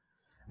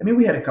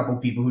 We had a couple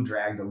people who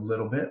dragged a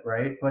little bit,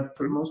 right? But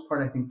for the most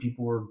part, I think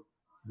people were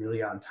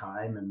really on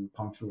time and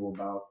punctual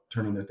about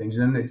turning their things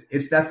in.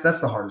 That's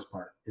the hardest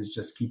part, is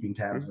just keeping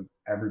tabs of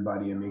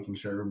everybody and making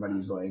sure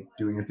everybody's like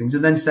doing their things,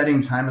 and then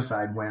setting time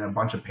aside when a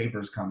bunch of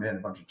papers come in, a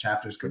bunch of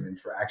chapters come in,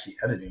 for actually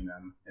editing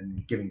them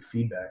and giving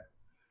feedback.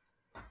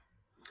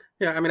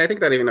 Yeah, I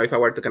think that even if I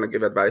were to kind of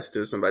give advice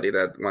to somebody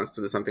that wants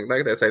to do something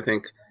like this, I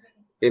think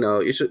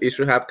you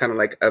should have kind of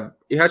like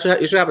you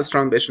should have a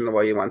strong vision of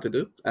what you want to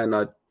do, and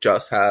not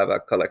just have a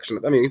collection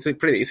of. It's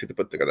pretty easy to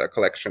put together a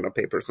collection of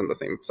papers on the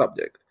same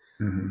subject.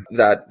 Mm-hmm.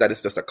 That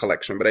is just a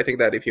collection. But I think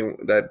that if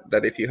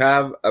you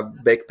have a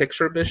big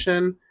picture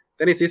vision,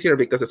 then it's easier,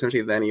 because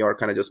essentially then you're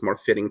kind of just more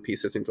fitting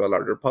pieces into a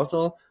larger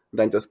puzzle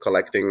than just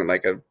collecting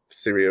like a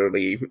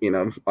serially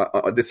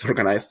a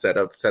disorganized set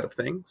of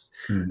things.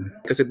 Mm-hmm.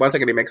 Because once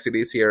again, it makes it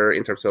easier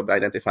in terms of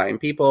identifying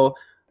people.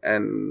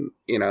 And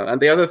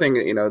and the other thing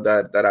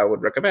that I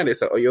would recommend is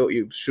that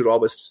you should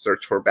always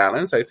search for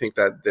balance. I think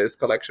that this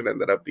collection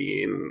ended up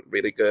being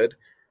really good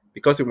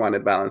because we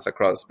wanted balance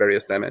across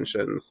various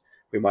dimensions.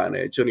 We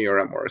wanted junior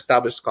and more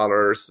established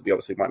scholars. We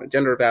obviously wanted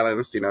gender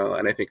balance, and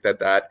I think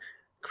that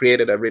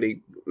created a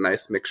really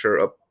nice mixture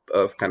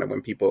of kind of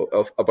when people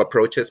of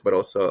approaches, but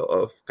also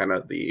of kind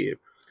of the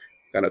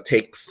kind of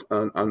takes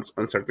on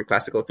certain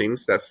classical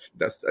themes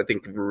that's I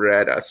think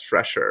read as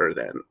fresher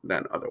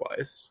than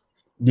otherwise.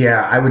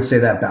 Yeah, I would say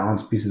that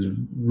balance piece is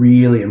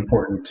really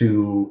important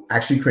to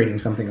actually creating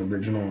something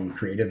original and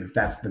creative, if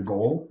that's the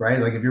goal, right?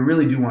 Like if you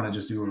really do want to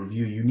just do a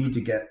review, you need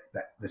to get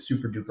the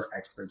super duper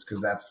experts,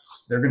 because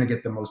they're going to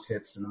get the most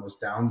hits and the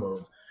most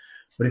downloads.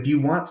 But if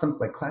you want something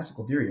like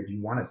classical theory, if you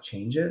want to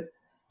change it,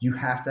 you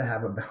have to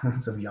have a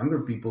balance of younger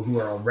people who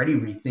are already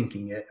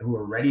rethinking it, who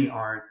already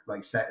aren't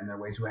like set in their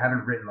ways, who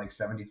haven't written like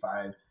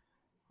 75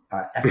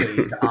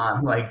 essays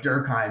on like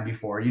Durkheim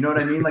before, you know what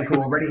I mean? Like who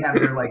already have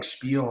their like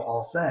spiel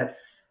all set.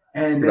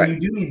 And then right. You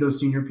do need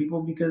those senior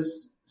people,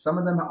 because some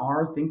of them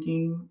are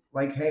thinking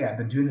like, hey, I've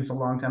been doing this a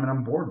long time and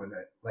I'm bored with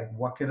it. Like,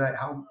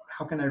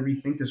 how can I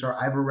rethink this? Or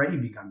I've already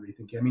begun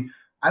rethinking.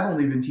 I've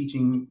only been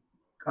teaching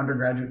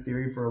undergraduate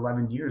theory for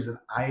 11 years, and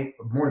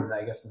more than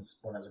that, I guess, since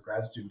when I was a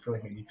grad student, for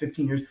like maybe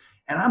 15 years,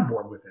 and I'm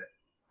bored with it.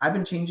 I've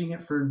been changing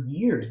it for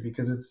years,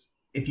 because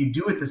if you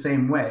do it the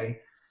same way,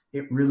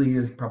 it really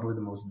is probably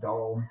the most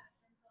dull,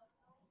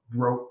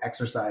 rote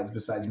exercise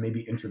besides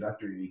maybe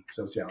introductory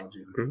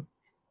sociology. Mm-hmm.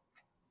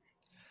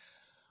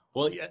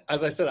 Well,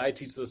 as I said, I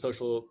teach the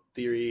social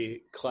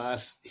theory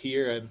class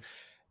here, and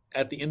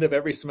at the end of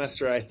every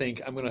semester, I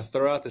think I'm going to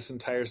throw out this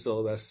entire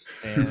syllabus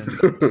and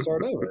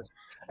start over.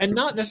 And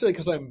not necessarily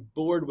because I'm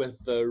bored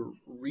with the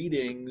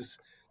readings,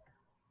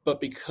 but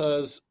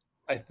because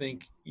I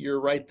think you're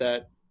right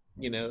that,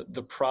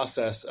 the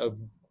process of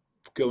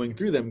going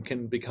through them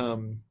can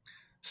become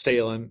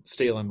stale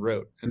and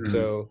rote. And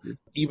so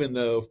even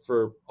though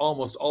for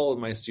almost all of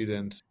my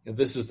students,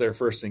 this is their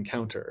first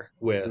encounter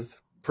with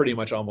pretty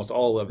much almost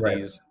all of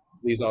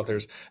these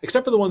authors,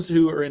 except for the ones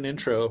who are in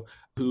intro,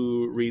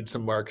 who read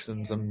some Marx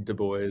and some Du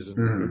Bois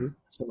and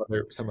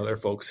some other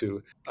folks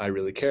who I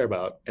really care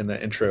about in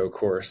the intro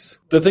course.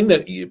 The thing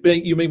that you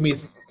make me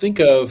think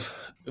of,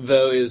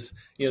 though, is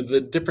the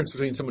difference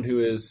between someone who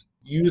is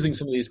using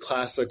some of these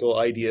classical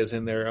ideas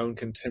in their own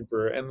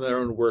contemporary and their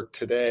own work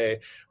today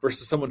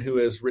versus someone who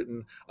has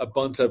written a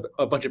bunch of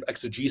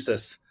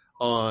exegesis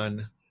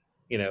on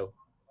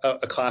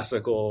a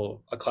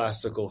classical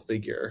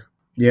figure.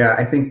 Yeah,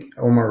 I think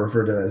Omar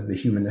referred to that as the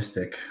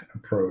humanistic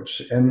approach.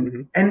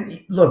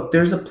 And look,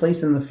 there's a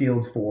place in the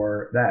field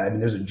for that.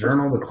 There's a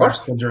journal, the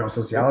Classical Journal of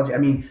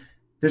Sociology.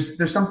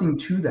 There's something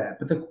to that.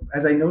 But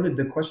as I noted,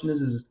 the question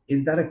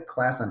is that a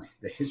class on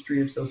the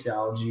history of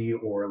sociology,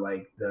 or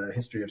like the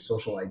history of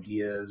social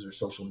ideas or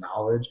social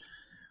knowledge,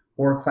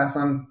 or a class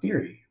on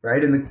theory,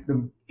 right?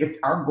 And if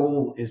our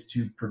goal is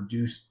to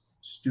produce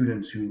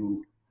students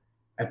who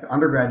at the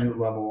undergraduate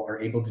level are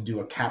able to do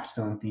a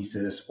capstone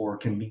thesis, or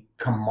can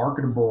become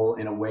marketable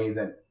in a way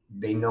that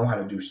they know how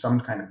to do some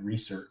kind of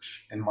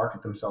research and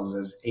market themselves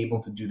as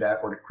able to do that,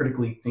 or to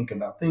critically think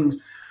about things,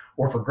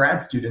 or for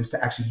grad students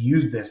to actually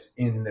use this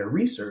in their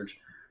research,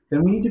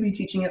 then we need to be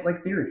teaching it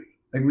like theory.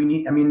 Like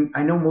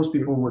I know most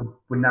people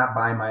would not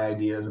buy my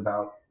ideas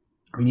about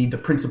we need the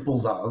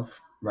principles of,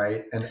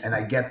 right? And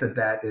I get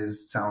that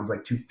sounds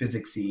like too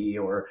physicsy,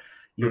 or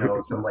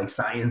some like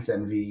science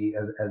envy,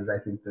 as I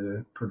think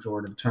the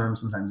pejorative term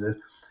sometimes is.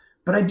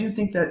 But I do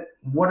think that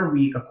what are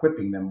we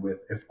equipping them with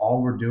if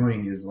all we're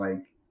doing is like,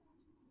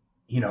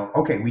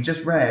 okay, we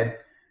just read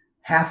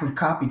half of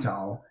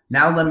Capital.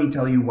 Now let me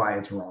tell you why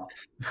it's wrong.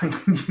 Like,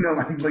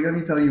 let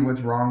me tell you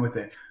what's wrong with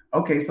it.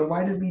 Okay, so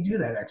why did we do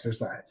that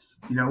exercise?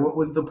 What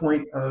was the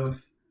point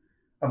of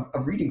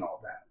reading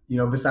all that?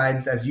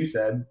 Besides, as you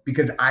said,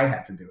 because I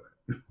had to do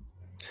it.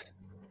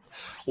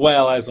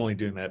 Well, I was only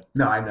doing that.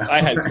 No, I know.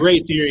 I had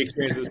great theory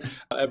experiences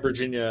at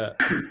Virginia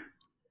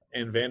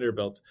and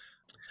Vanderbilt.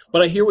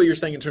 But I hear what you're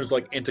saying in terms of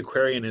like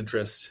antiquarian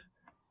interest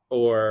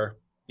or,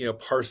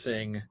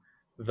 parsing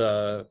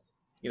the,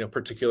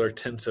 particular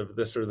tense of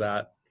this or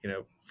that,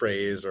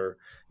 phrase or,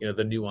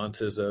 the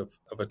nuances of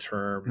a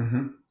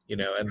term,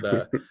 and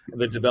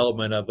the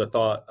development of the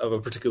thought of a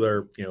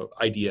particular,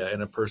 idea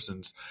in a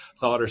person's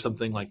thought or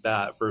something like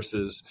that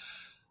versus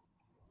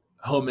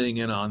homing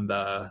in on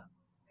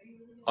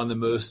the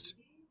most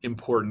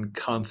important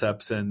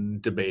concepts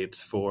and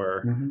debates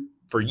for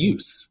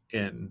use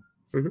in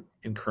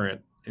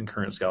current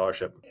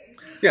scholarship.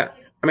 Yeah.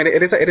 I mean,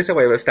 it is a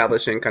way of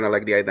establishing kind of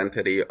like the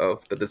identity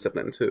of the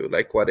discipline too.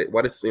 Like what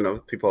is,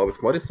 people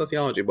always, what is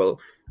sociology? Well,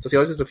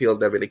 sociology is the field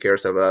that really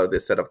cares about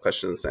this set of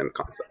questions and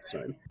concepts,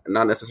 right? And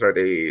not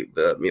necessarily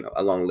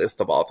a long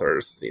list of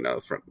authors,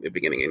 from the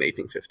beginning in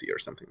 1850 or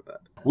something like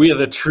that. We are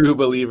the true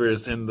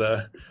believers in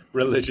the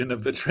religion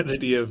of the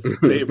Trinity of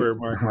Weber,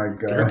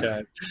 Mark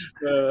Durkheim.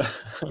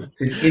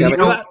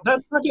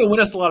 That's not going to win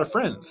us a lot of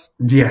friends.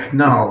 Yeah,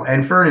 no.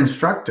 And for an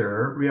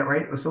instructor,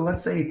 right? So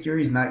let's say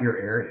theory is not your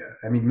area.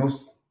 I mean,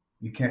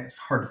 it's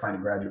hard to find a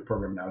graduate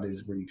program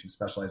nowadays where you can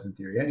specialize in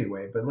theory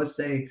anyway. But let's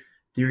say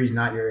theory is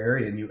not your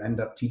area and you end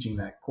up teaching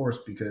that course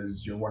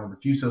because you're one of the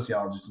few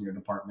sociologists in your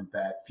department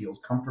that feels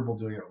comfortable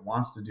doing it or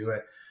wants to do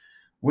it.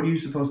 What are you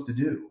supposed to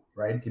do,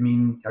 right? I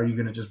mean, are you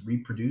going to just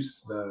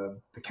reproduce the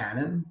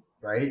canon,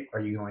 right? Are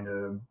you going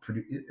to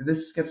produce?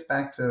 This gets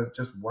back to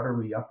just what are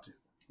we up to?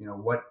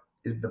 What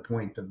is the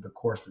point of the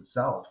course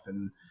itself?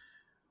 And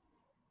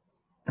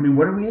I mean,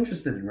 what are we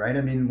interested in, right?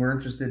 I mean, we're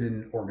interested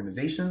in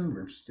organization.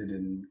 We're interested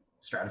in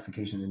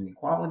stratification and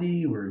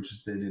inequality. We're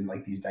interested in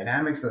like these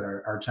dynamics that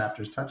our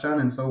chapters touch on.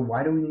 And so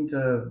why do we need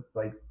to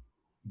like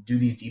do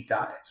these deep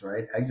dives,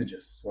 right?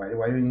 Exegesis. Why do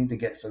we need to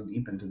get so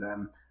deep into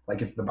them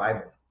like it's the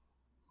Bible?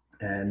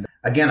 And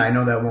again, I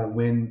know that won't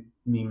win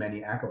me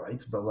many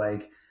acolytes, but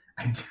like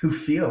I do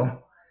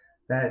feel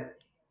that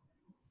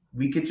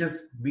we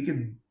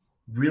could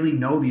really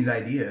know these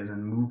ideas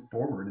and move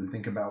forward and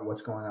think about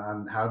what's going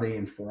on, how they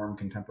inform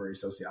contemporary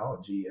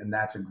sociology. And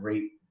that's a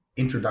great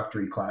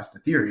introductory class to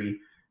theory.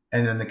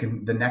 And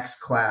then the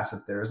next class, if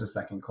there is a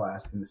second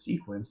class in the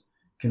sequence,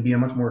 can be a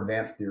much more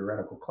advanced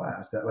theoretical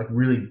class that like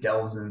really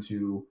delves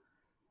into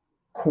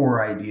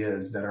core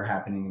ideas that are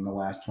happening in the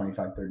last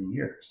 25, 30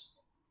 years.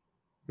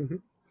 Mm-hmm.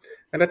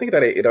 And I think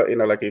that,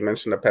 like you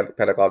mentioned, a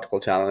pedagogical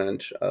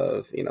challenge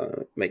of,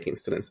 making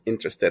students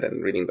interested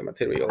in reading the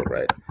material,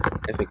 right?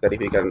 I think that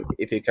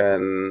if you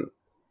can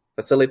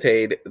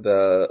facilitate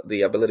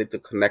the ability to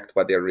connect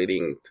what they're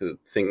reading to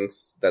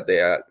things that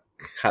they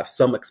have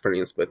some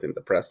experience with in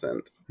the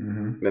present,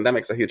 then that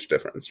makes a huge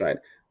difference, right?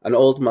 An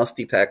old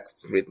musty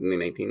text written in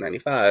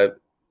 1895,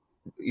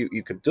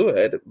 you could do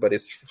it, but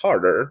it's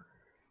harder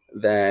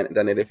than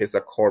if it's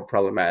a core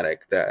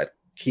problematic that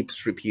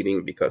keeps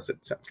repeating because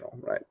it's central,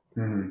 right?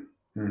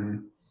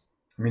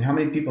 I mean, how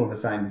many people have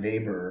assigned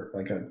Weber,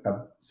 like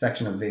a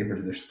section of Weber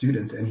to their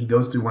students, and he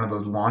goes through one of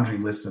those laundry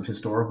lists of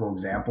historical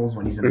examples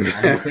when he's in the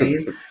final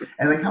phase?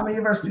 And like, how many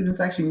of our students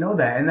actually know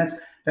that? And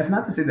that's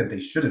not to say that they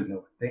shouldn't know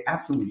it. They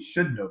absolutely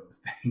should know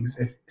those things,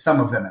 if some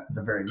of them at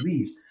the very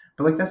least.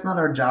 But like, that's not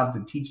our job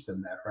to teach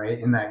them that, right?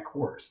 In that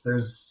course,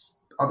 there's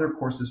other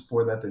courses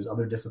for that. There's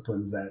other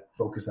disciplines that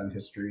focus on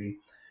history.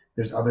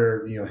 There's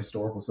other,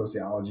 historical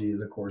sociology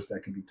is a course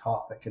that can be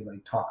taught that can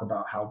like talk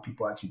about how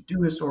people actually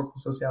do historical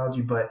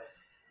sociology. But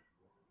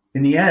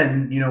in the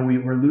end,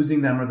 we're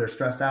losing them or they're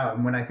stressed out.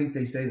 And when I think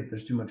they say that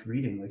there's too much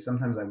reading, like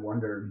sometimes I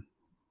wonder,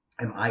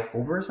 am I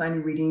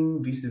over-assigning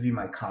reading vis-a-vis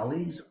my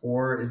colleagues?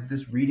 Or is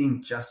this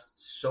reading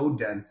just so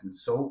dense and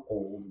so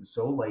old and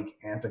so like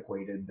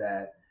antiquated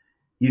that,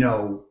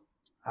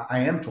 I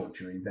am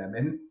torturing them?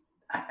 And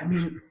I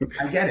mean,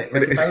 I get it.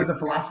 Like if I was a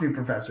philosophy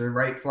professor,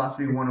 right?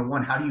 Philosophy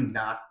 101, how do you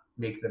not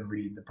make them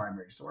read the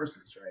primary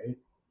sources, right?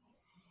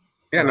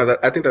 Yeah, no,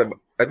 I think that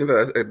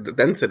the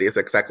density is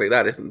exactly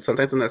that. It's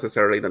sometimes not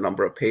necessarily the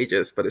number of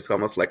pages, but it's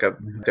almost like a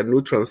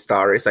neutron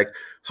star. It's like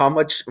how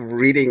much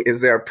reading is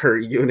there per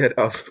unit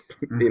of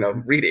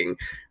reading.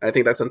 And I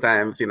think that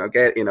sometimes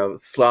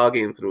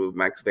slogging through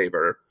Max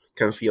Weber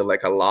can feel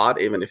like a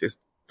lot, even if it's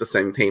the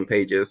same 10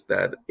 pages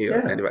that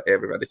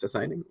everybody's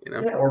assigning.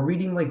 Yeah, or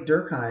reading like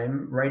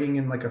Durkheim, writing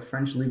in like a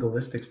French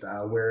legalistic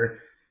style, where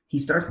he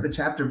starts the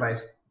chapter by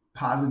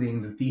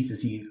positing the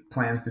thesis he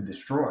plans to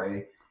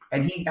destroy.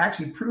 And he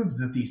actually proves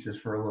the thesis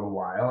for a little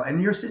while. And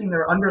you're sitting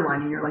there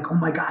underlining, you're like, oh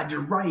my God,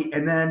 you're right.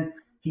 And then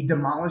he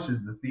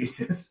demolishes the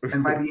thesis.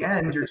 And by the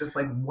end, you're just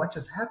like, what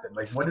just happened?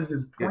 Like, what is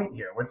his point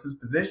here? What's his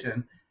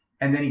position?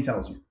 And then he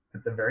tells you.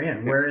 at the very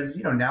end. Whereas,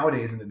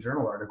 nowadays in a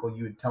journal article,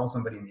 you would tell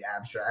somebody in the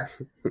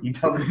abstract, you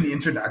tell them in the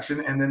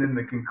introduction, and then in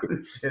the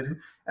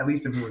conclusion, at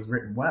least if it was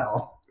written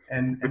well,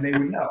 and they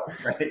would know,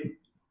 right?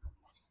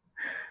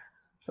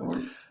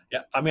 So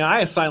yeah, I mean, I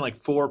assign like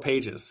 4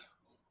 pages,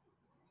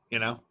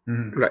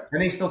 Mm-hmm. Right.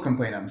 And they still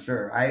complain, I'm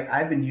sure.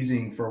 I've been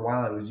using, for a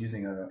while, I was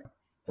using a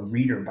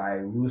reader by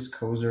Louis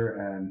Kozer,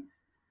 and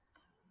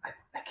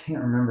I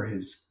can't remember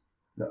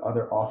the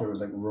other author was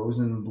like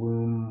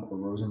Rosenblum or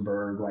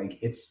Rosenberg. Like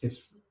it's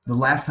the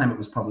last time it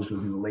was published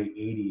was in the late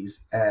 80s,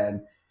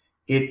 and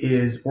it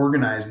is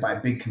organized by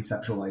big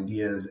conceptual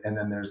ideas. And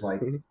then there's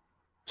like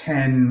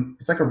 10,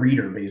 it's like a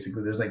reader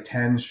basically. There's like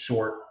 10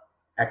 short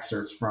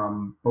excerpts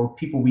from both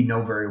people we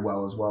know very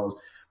well, as well as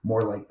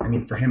more like, I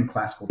mean, for him,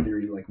 classical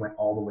theory like went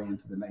all the way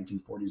into the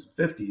 1940s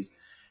and 50s.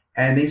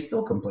 And they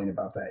still complain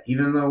about that,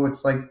 even though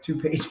it's like 2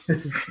 pages.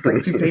 It's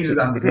like 2 pages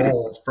on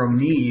roles from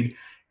Mead,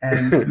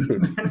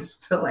 and they're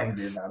still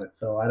angry about it.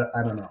 So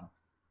I don't know.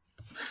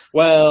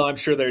 Well, I'm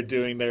sure they're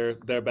doing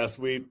their best.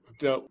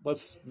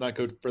 Let's not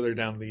go further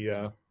down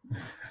the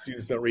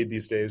students don't read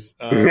these days.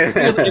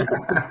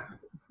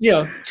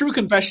 True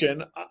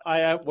confession,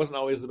 I wasn't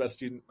always the best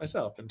student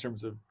myself in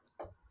terms of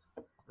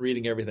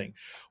reading everything.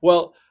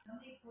 Well,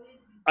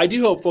 I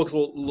do hope folks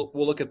will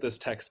look at this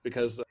text,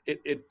 because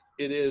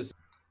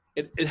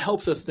it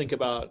helps us think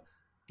about,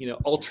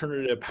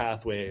 alternative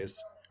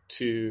pathways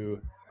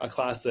to a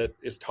class that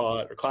is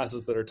taught, or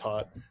classes that are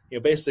taught,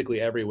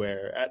 basically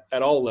everywhere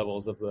at all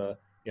levels of the,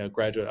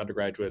 graduate,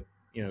 undergraduate,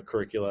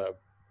 curricula,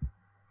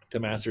 to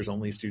master's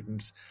only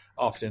students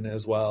often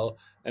as well.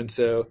 And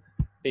so,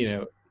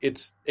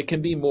 it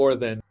can be more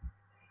than,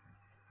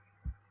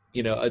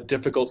 a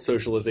difficult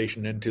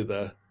socialization into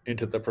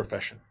the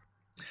profession.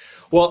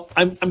 Well,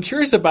 I'm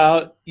curious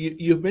about,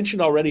 you've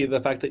mentioned already the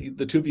fact that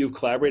the two of you have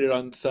collaborated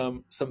on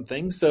some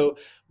things. So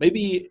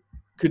maybe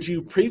could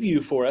you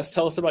preview for us,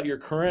 tell us about your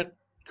current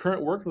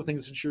work, the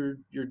things that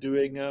you're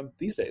doing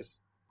these days?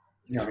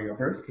 You want me to go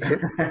first?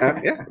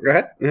 Yeah, go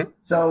ahead. Yeah.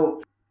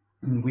 So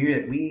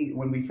we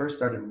when we first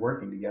started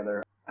working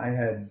together, I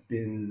had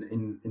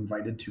been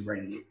invited to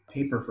write a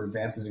paper for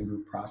Advances in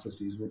Group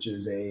Processes, which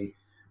is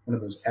one of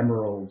those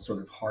emerald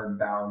sort of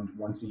hardbound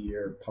once a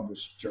year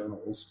published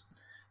journals.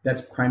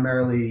 That's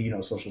primarily,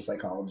 social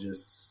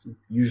psychologists,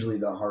 usually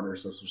the harder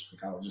social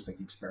psychologists, like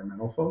the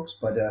experimental folks.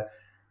 But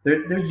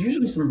there's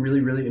usually some really,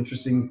 really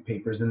interesting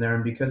papers in there.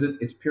 And because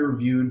it's peer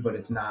reviewed, but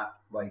it's not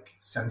like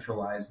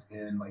centralized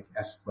in like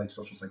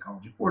Social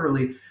Psychology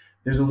Quarterly,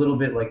 there's a little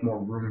bit like more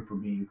room for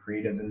being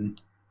creative.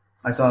 And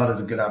I saw it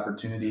as a good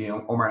opportunity.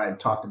 Omar and I had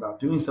talked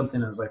about doing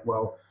something. I was like,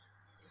 well,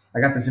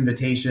 I got this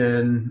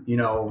invitation,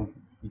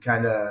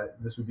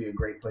 this would be a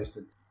great place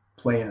to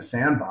play in a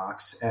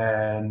sandbox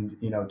and,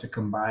 to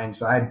combine.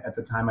 So at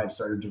the time I'd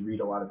started to read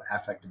a lot of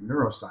affective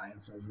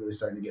neuroscience. I was really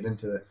starting to get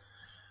into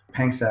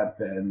Panksepp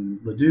and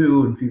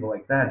Ledoux and people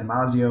like that,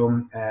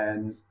 Damasio.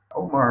 And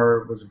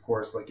Omar was, of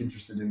course, like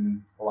interested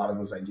in a lot of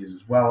those ideas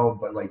as well,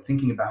 but like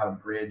thinking about how to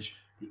bridge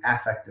the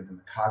affective and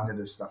the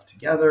cognitive stuff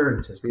together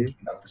and just thinking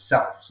about the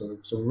self. So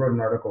we wrote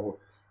an article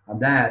on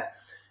that.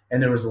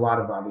 And there was a lot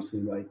of obviously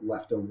like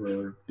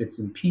leftover bits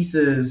and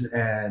pieces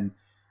and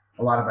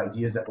a lot of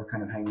ideas that were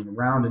kind of hanging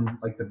around. And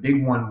like the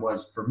big one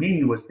was for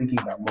me was thinking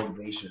about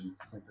motivation,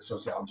 like the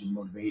sociology of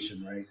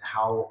motivation, right?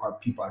 How are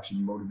people actually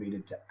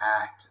motivated to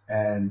act?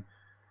 And,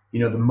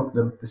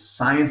 the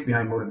science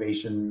behind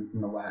motivation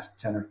in the last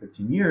 10 or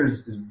 15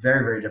 years is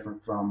very, very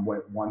different from what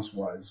it once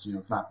was.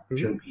 It's not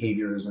pure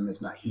behaviorism.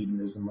 It's not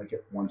hedonism like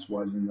it once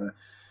was in the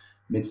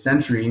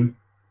mid-century.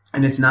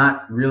 And it's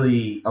not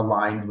really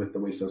aligned with the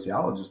way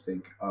sociologists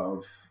think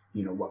of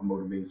what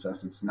motivates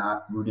us. It's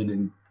not rooted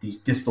in these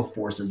distal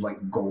forces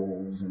like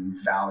goals and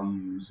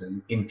values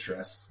and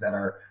interests that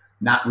are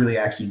not really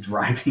actually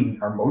driving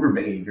our motor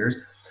behaviors,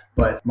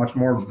 but much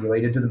more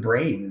related to the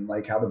brain and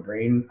like how the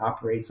brain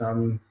operates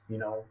on,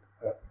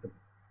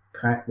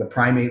 the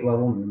primate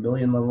level and the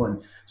mammalian level.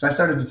 And so I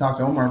started to talk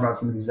to Omar about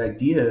some of these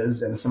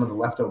ideas and some of the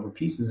leftover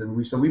pieces. And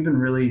we've been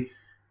really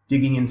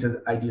digging into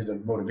the ideas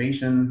of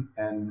motivation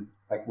and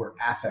like where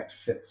affect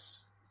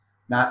fits.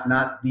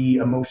 Not the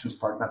emotions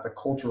part, not the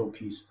cultural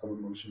piece of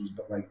emotions,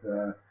 but like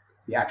the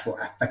actual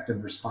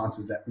affective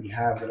responses that we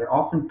have that are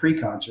often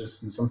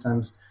preconscious and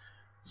sometimes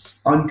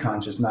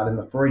unconscious, not in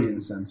the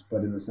Freudian sense,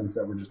 but in the sense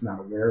that we're just not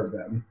aware of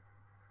them.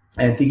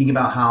 And thinking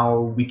about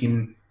how we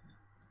can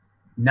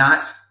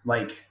not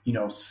like,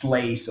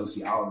 slay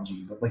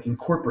sociology, but like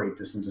incorporate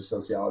this into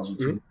sociology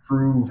to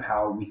improve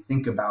how we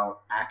think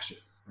about action,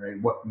 right?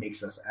 What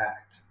makes us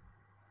act.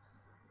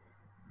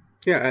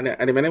 Yeah, and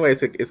in many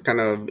ways, it's kind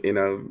of,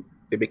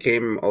 it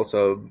became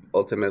also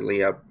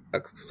ultimately a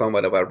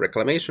somewhat of a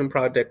reclamation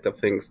project of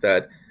things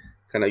that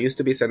kind of used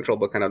to be central,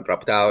 but kind of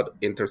dropped out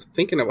in terms of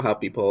thinking about how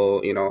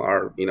people,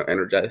 are,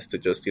 energized to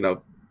just,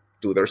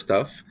 do their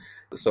stuff.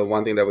 So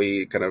one thing that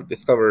we kind of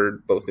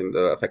discovered both in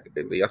the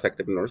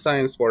affective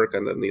neuroscience work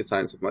and the new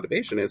science of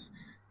motivation is,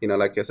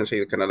 like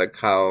essentially kind of like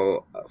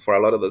how for a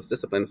lot of those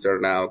disciplines, they're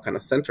now kind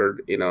of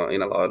centered, in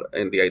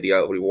the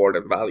idea of reward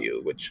and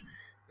value, which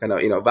kind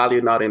of,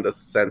 value not in the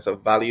sense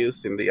of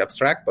values in the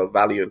abstract, but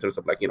value in terms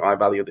of like, I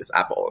value this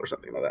apple or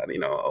something like that,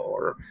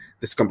 or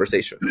this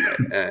conversation.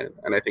 Right?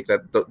 And I think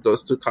that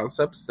those two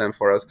concepts then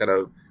for us kind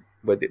of,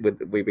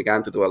 we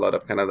began to do a lot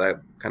of kind of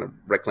that kind of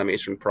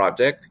reclamation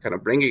project, kind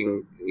of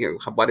bringing,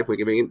 what if we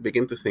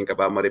begin to think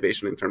about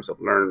motivation in terms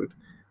of learned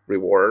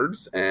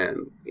rewards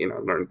and,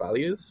 learned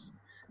values.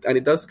 And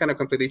it does kind of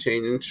completely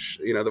change,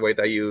 the way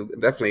that you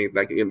definitely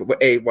like,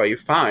 what you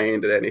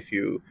find. And then if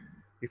you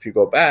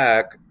go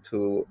back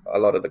to a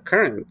lot of the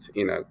current,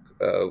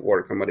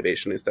 work on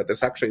motivation, is that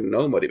there's actually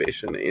no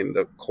motivation in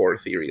the core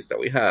theories that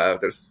we have.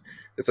 There's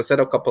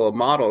a couple of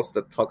models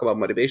that talk about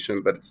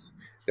motivation, but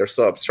they're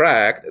so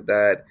abstract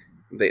that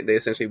they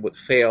essentially would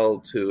fail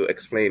to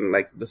explain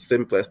like the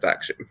simplest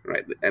action,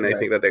 right? And I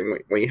think that then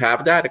when you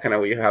have that, kind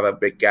of, you have a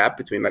big gap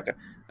between like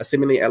a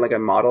seemingly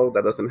elegant model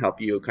that doesn't help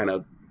you,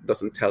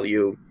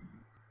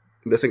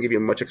 doesn't give you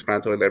much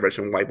explanatory leverage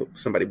on why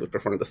somebody would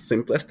perform the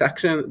simplest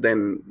action,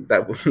 then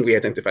that we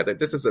identify that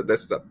this is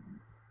a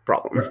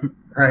problem.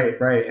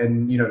 Right.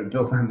 And, to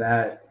build on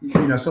that,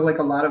 so like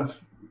a lot of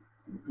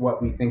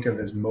what we think of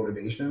as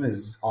motivation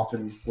is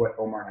often what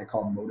Omar and I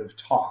call motive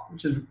talk,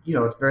 which is,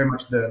 it's very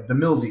much the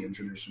Millsian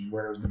tradition,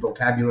 whereas the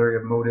vocabulary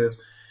of motives,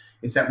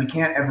 it's that we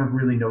can't ever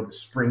really know the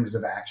springs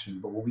of action,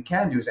 but what we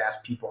can do is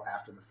ask people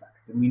after the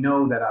fact. And we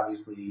know that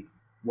obviously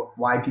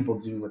why people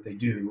do what they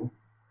do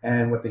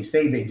and what they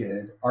say they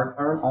did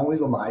aren't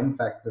always aligned. In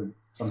fact, they're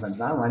sometimes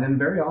not aligned. And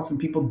very often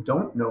people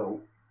don't know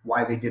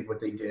why they did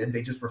what they did.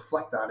 They just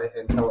reflect on it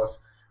and tell us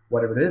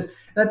whatever it is.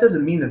 That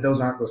doesn't mean that those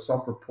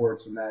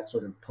self-reports and that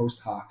sort of post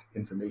hoc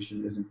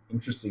information isn't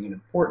interesting and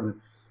important.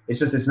 It's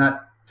just, it's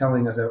not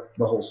telling us the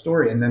whole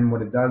story. And then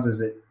what it does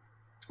is it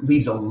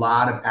leaves a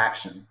lot of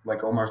action.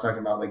 Like Omar's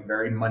talking about, like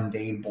very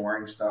mundane,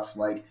 boring stuff.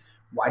 Like,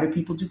 why do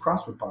people do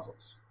crossword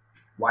puzzles?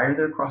 Why are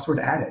there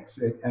crossword addicts?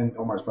 And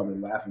Omar's probably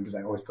laughing because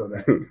I always throw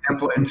that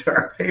example into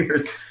our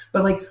papers.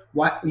 But like,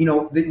 why,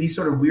 these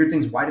sort of weird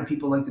things, why do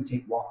people like to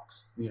take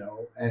walks,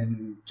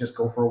 and just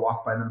go for a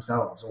walk by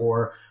themselves?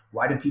 Or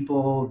why do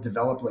people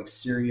develop like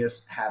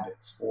serious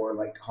habits or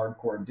like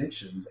hardcore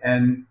addictions?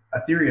 And a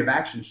theory of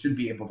action should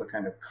be able to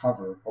kind of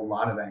cover a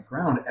lot of that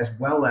ground, as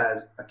well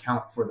as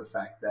account for the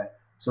fact that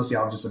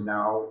sociologists are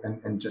now,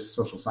 and just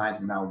social science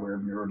is now aware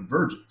of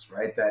neurodivergence,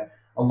 right? That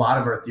a lot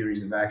of our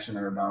theories of action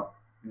are about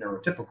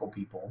neurotypical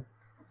people,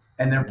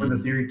 and therefore the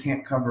theory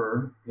can't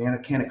cover and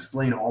it can't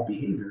explain all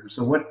behavior.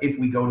 So what if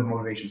we go to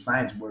motivation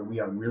science, where we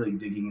are really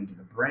digging into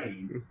the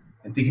brain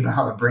and thinking about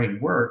how the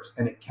brain works,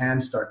 and it can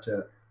start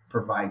to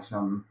provide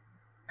some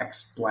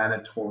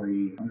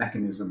explanatory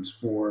mechanisms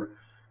for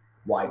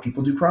why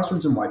people do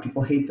crosswords and why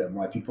people hate them,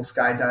 why people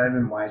skydive,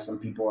 and why some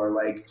people are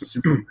like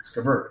super risk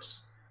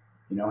averse,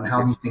 and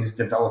how these things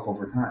develop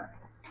over time.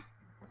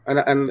 And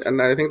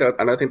I think that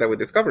another thing that we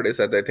discovered is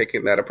that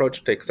taking that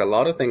approach takes a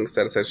lot of things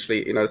that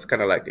essentially, it's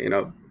kind of like,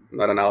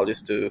 not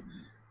analogous to,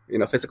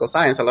 physical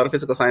science. A lot of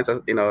physical science,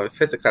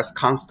 physics has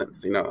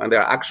constants, and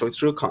there are actually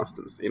true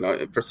constants,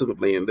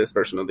 presumably in this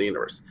version of the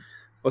universe.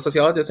 Well,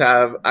 sociologists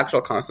have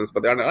actual constants,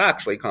 but they're not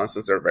actually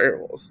constants, they're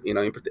variables,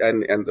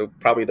 and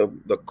probably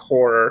the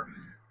core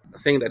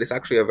thing that is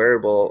actually a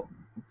variable,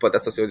 but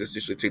that sociologists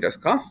usually treat as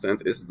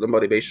constant, is the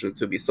motivation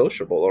to be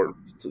sociable or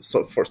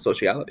for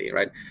sociality,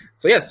 right?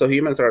 So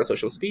humans are a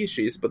social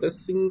species, but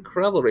there's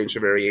incredible range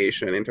of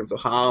variation in terms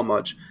of how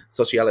much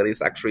sociality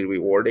is actually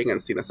rewarding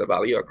and seen as a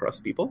value across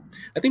people.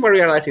 I think we're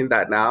realizing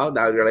that now.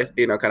 Now we realize,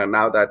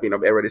 now that,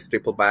 everybody's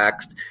triple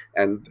vaxxed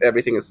and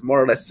everything is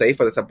more or less safe,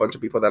 but there's a bunch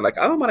of people that are like,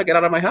 I don't want to get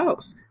out of my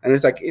house. And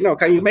it's like,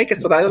 can you make it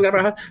so that I don't get out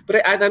of my house?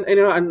 But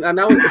and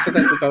now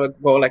sometimes we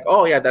go like,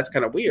 oh yeah, that's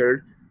kind of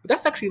weird. But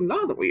that's actually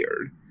not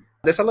weird.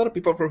 There's a lot of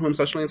people for whom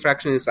social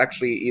interaction is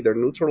actually either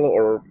neutral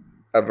or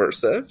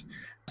aversive.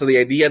 So the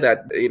idea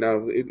that,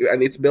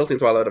 and it's built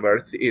into a lot of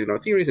our,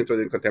 theories,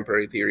 including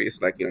contemporary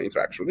theories like,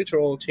 interaction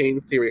ritual,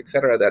 chain theory,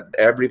 etc., that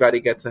everybody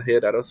gets a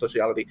hit out of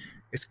sociality,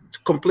 is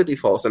completely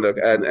false. And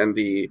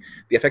the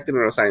affective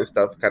neuroscience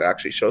stuff kind of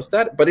actually shows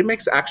that. But it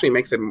makes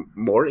it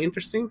more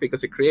interesting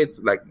because it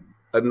creates like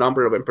a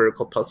number of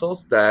empirical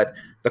puzzles that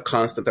the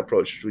constant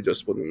approach we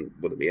just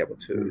wouldn't be able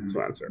to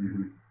answer.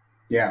 Mm-hmm.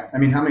 Yeah. I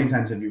mean, how many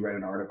times have you read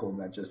an article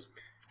that just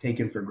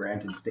taken for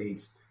granted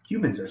states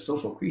humans are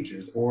social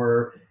creatures,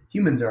 or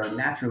humans are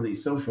naturally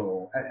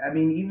social? I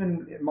mean,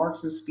 even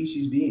Marx's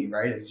species being,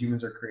 right, as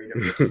humans are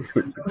creative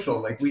and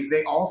social, like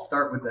they all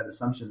start with that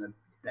assumption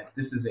that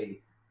this is a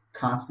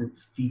constant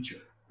feature,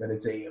 that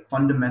it's a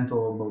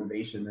fundamental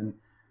motivation, and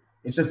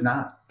it's just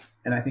not.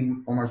 And I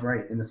think Omar's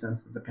right in the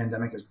sense that the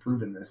pandemic has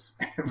proven this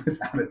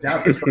without a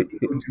doubt. There's some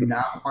people who do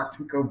not want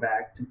to go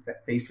back to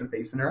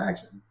face-to-face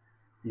interaction.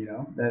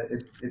 That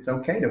it's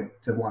okay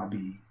to want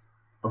to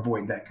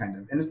avoid that kind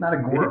of, and it's not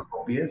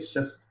agoraphobia. It's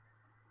just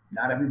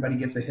not everybody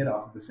gets a hit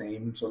off of the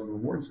same sort of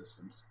reward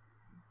systems.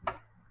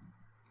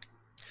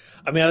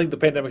 I mean, I think the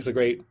pandemic's a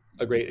great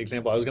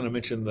example. I was going to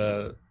mention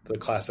the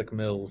classic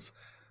Mills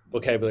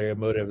Vocabulary of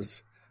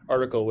Motives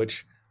article,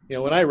 which,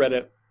 when I read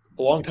it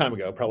a long time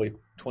ago, probably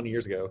 20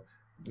 years ago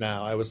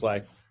now, I was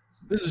like,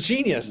 this is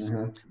genius,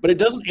 but it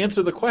doesn't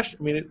answer the question.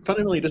 I mean, it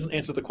fundamentally doesn't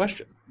answer the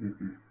question,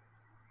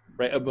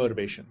 right, of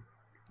motivation,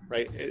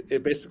 right?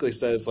 It basically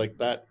says like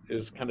that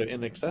is kind of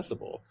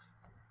inaccessible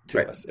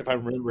to us, if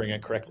I'm remembering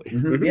it correctly.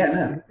 Yeah,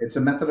 no, it's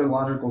a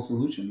methodological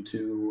solution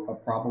to a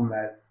problem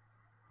that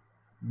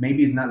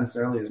maybe is not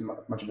necessarily as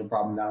much of a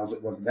problem now as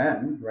it was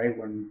then, right?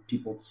 When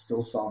people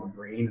still saw the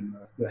brain and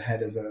the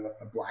head as a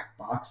black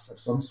box of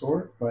some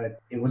sort,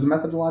 but it was a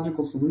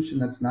methodological solution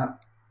that's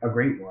not a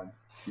great one.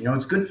 You know,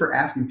 it's good for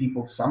asking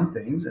people some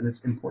things, and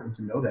it's important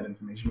to know that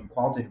information. And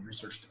qualitative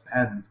research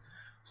depends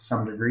to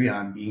some degree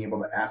on being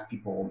able to ask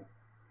people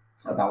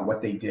about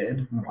what they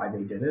did and why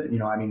they did it. You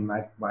know, I mean,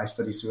 when I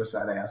study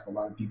suicide, I ask a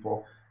lot of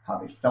people how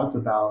they felt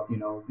about,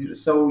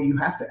 so you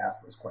have to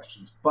ask those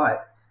questions,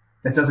 but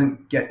that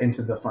doesn't get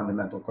into the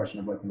fundamental question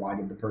of like, why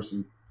did the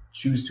person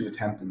choose to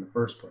attempt in the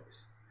first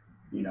place?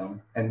 You know,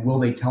 and will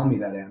they tell me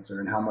that answer,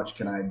 and how much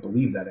can I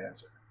believe that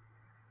answer?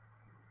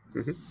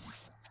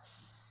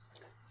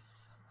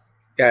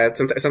 Yeah,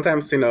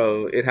 sometimes,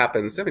 it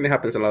happens. I mean, it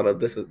happens in a lot of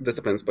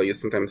disciplines, but you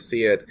sometimes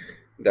see it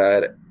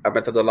that a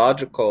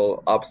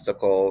methodological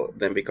obstacle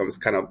then becomes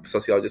kind of,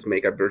 sociologists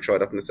make a virtue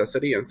out of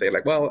necessity and say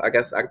like, well, I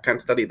guess I can't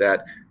study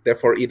that.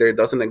 Therefore, either it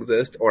doesn't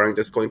exist or I'm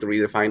just going to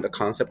redefine the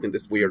concept in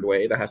this weird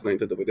way that has nothing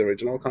to do with the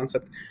original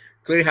concept.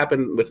 Clearly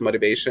happened with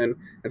motivation.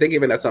 I think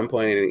even at some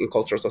point in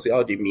cultural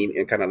sociology,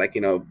 kind of like,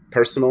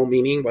 personal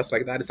meaning was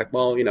like that. It's like,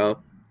 well,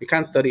 you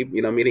can't study,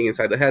 meaning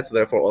inside the head, so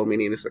therefore all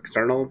meaning is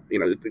external,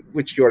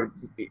 which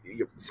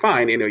it's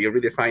fine, you're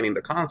redefining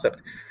the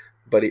concept,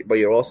 but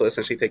you're also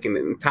essentially taking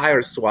the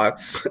entire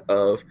swaths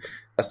of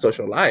a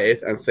social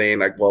life and saying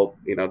like, well,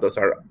 those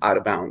are out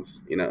of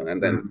bounds,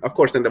 and then of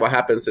course, then what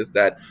happens is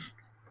that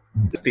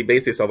the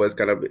basis always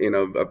kind of,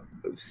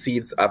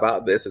 seeds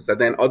about this is that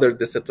then other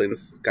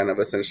disciplines kind of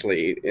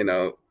essentially,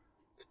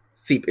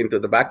 seep into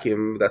the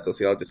vacuum that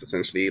sociologists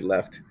essentially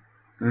left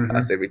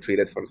as they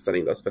retreated from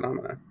studying those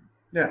phenomena.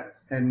 Yeah,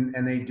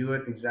 and they do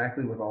it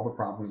exactly with all the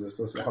problems that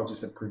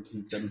sociologists have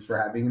critiqued them for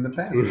having in the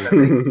past.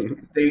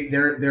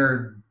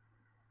 They're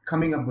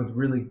coming up with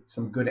really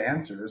some good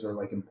answers or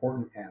like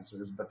important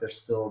answers, but they're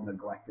still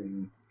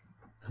neglecting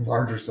the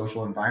larger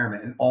social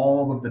environment and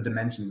all of the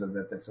dimensions of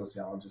that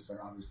sociologists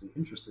are obviously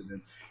interested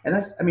in.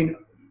 And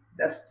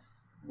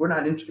we're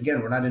not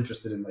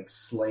interested in like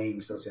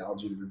slaying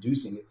sociology and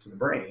reducing it to the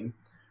brain.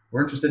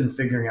 We're interested in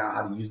figuring out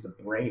how to use the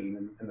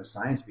brain and the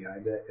science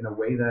behind it in a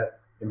way that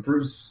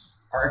improves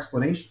our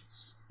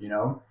explanations,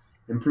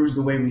 improves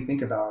the way we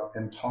think about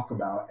and talk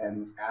about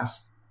and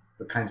ask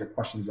the kinds of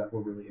questions that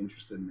we're really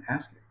interested in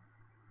asking.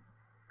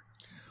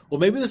 Well,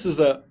 maybe this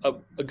is a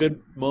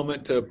good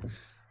moment to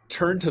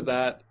turn to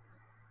that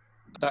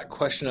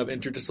question of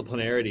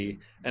interdisciplinarity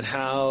and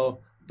how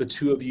the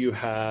two of you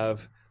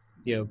have,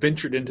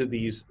 ventured into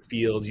these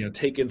fields,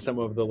 taken some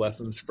of the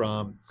lessons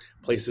from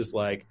places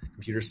like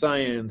computer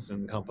science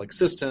and complex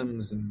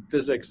systems and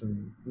physics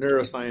and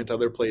neuroscience,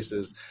 other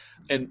places,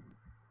 and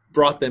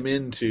brought them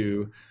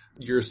into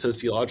your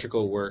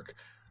sociological work.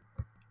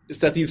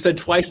 Seth, you've said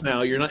twice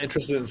now you're not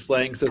interested in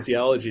slaying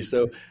sociology.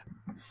 So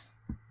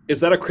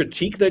is that a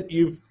critique that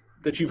you've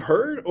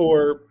heard,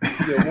 or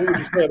what would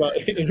you say about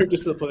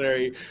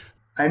interdisciplinary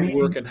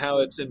work and how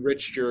it's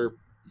enriched your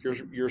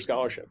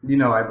scholarship?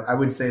 I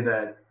would say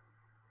that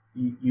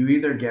you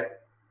either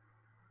get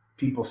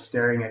people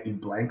staring at you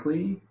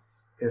blankly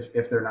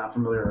if they're not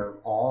familiar at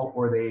all,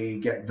 or they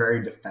get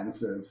very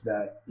defensive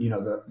that,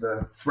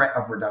 the threat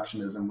of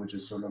reductionism, which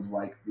is sort of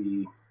like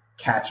the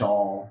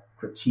catch-all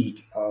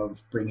critique of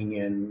bringing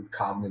in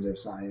cognitive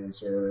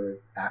science or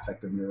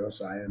affective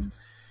neuroscience,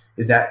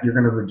 is that you're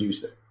going to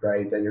reduce it,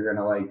 right? That you're going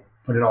to like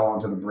put it all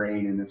into the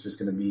brain and it's just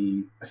going to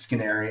be a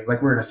Skinnerian,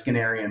 like we're in a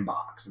Skinnerian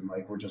box and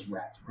like we're just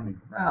rats running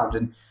around.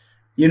 And,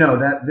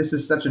 that this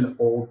is such an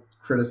old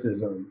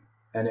criticism,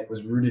 and it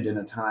was rooted in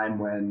a time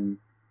when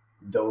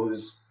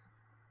those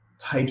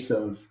types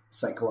of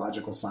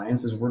psychological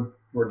sciences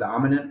were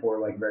dominant or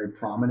like very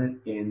prominent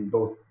in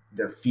both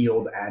their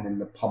field and in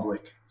the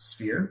public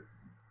sphere.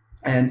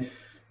 And,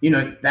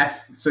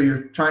 so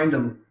you're trying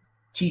to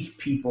teach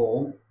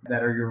people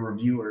that are your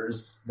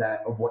reviewers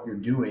of what you're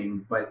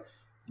doing, but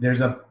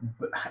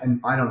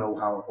and I don't know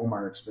how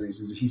Omar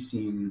experiences, he's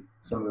seen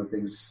some of the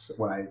things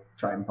when I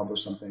try and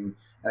publish something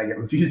and I get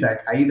reviews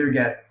back, I either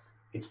get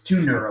it's too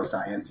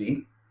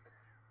neuroscience-y,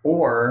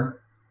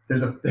 or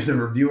there's a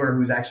reviewer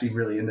who's actually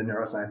really into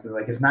neuroscience and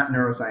like it's not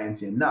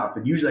neuroscience-y enough.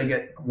 And usually I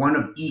get one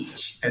of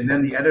each, and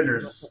then the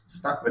editor's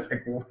stuck with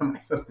like, well, what am I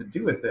supposed to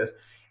do with this?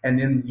 And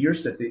then you're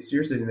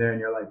sitting there and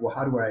you're like, well,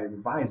 how do I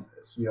revise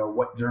this?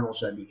 What journal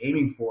should I be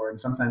aiming for? And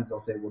sometimes they'll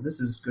say, well, this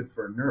is good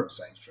for a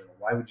neuroscience journal.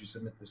 Why would you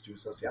submit this to a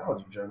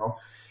sociology journal?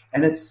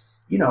 And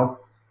it's,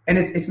 and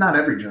it's not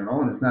every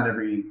journal, and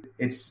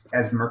it's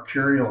as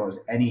mercurial as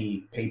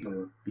any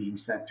paper being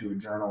sent to a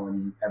journal,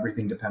 and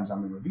everything depends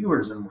on the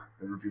reviewers and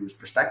the reviewers'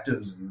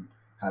 perspectives and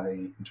how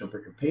they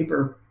interpret your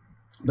paper.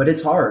 But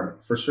it's hard,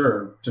 for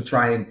sure, to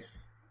try and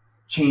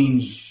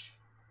change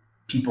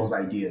people's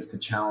ideas, to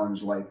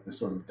challenge like the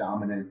sort of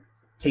dominant,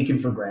 taken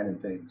for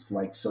granted things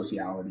like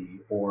sociology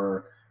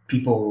or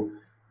people,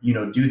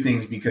 do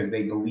things because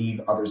they believe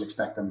others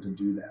expect them to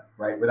do them,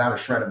 right? Without a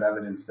shred of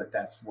evidence that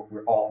that's what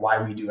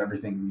why we do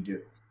everything we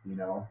do,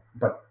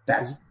 But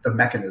that's the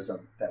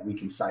mechanism that we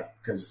can cite,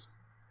 because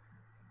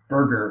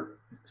Berger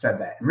said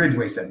that, and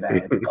Ridgway said that,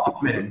 and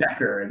Goffman and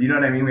Becker, and you know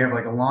what I mean? We have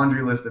like a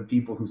laundry list of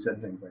people who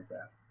said things like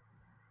that.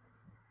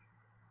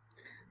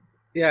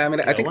 Yeah, I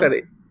mean, I think that.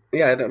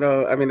 I don't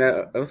know. I mean,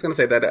 I was going to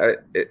say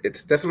that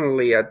it's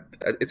definitely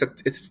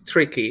it's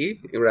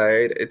tricky,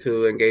 right,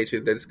 to engage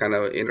in this kind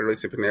of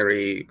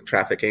interdisciplinary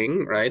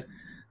trafficking, right,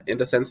 in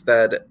the sense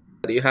that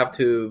you have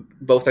to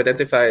both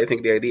identify, I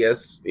think, the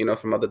ideas,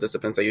 from other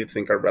disciplines that you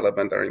think are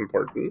relevant or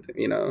important,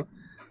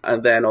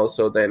 and then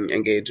also then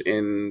engage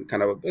in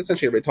kind of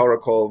essentially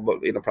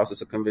rhetorical,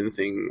 process of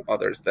convincing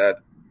others that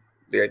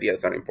the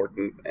ideas are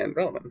important and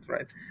relevant,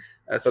 right?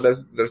 So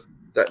there's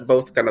that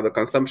both kind of the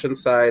consumption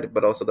side,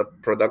 but also the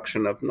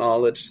production of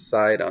knowledge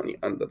side on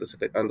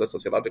the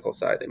sociological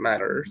side. It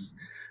matters.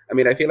 I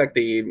mean, I feel like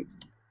there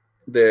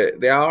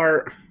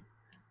are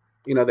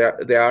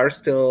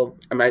still.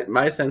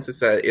 My sense is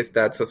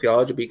that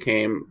sociology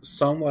became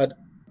somewhat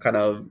kind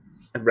of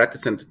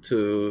reticent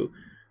to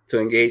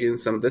engage in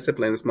some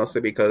disciplines,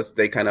 mostly because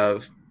they kind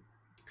of.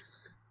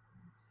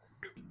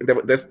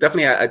 There's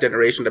definitely a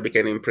generation that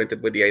became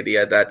imprinted with the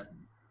idea that,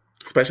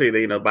 especially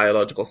the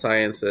biological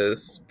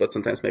sciences, but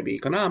sometimes maybe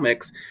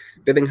economics,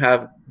 they didn't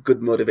have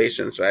good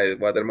motivations, right?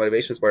 Well, their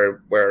motivations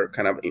were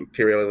kind of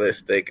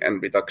imperialistic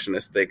and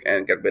reductionistic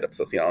and get rid of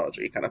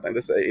sociology kind of thing.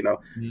 This,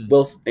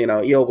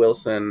 E.O.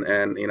 Wilson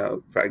and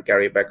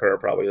Gary Becker are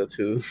probably the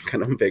two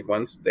kind of big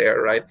ones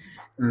there, right?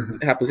 Mm-hmm.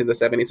 It happens in the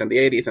 70s and the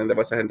 80s, and there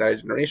was an entire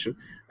generation.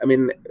 I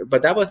mean,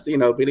 but that was,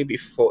 really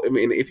before. I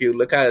mean, if you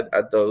look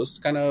at those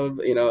kind of,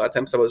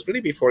 attempts, that was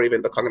really before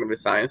even the cognitive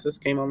sciences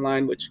came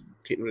online, which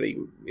really,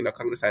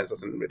 cognitive science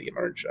doesn't really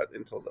emerge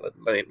until the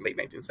late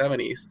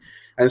 1970s,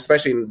 and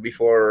especially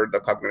before the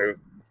cognitive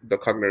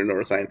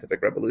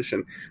neuroscientific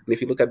revolution. And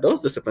if you look at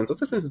those disciplines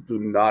do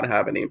not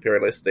have any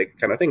imperialistic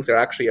kind of things. There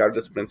actually are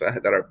disciplines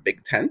that are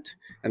big tent,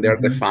 and they are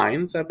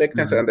defined as big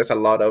tent, and there's a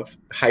lot of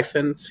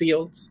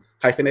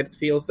hyphenated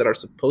fields that are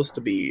supposed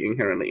to be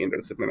inherently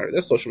interdisciplinary.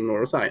 There's social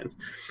neuroscience,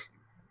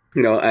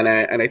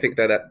 and I think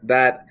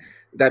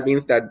that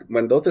means that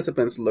when those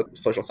disciplines look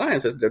social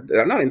sciences,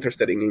 they're not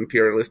interested in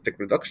imperialistic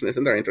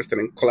reductionism. They're interested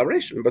in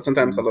collaboration. But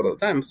sometimes, a lot of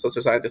the times,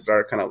 social scientists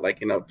are kind of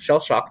like shell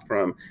shocked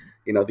from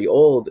the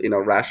old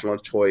rational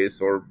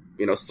choice or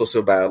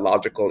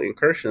sociobiological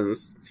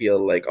incursions. Feel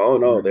like, oh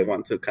no, they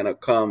want to kind of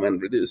come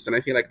and reduce. And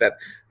I feel like that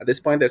at this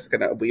point there's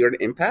kind of a weird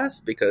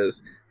impasse,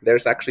 because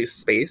there's actually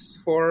space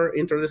for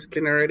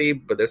interdisciplinarity,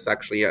 but there's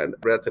actually a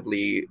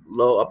relatively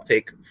low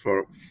uptake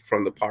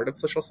from the part of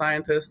social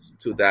scientists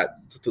to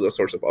the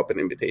source of open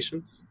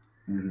invitations.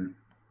 Mm-hmm.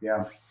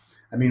 Yeah,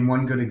 I mean,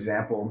 one good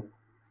example.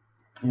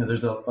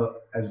 There's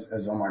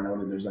as Omar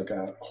noted, there's like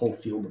a whole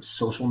field of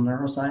social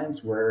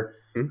neuroscience where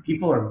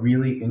people are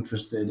really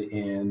interested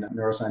in,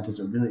 neuroscientists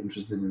are really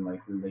interested in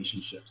like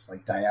relationships,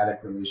 like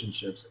dyadic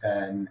relationships,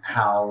 and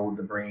how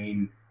the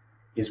brain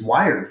is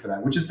wired for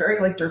that, which is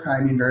very like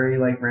Durkheimian, very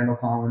like Randall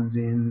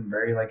Collinsian,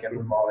 very like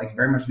Edward Ball, like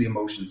very much the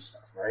emotion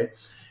stuff, right?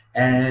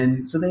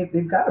 And so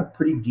they've got a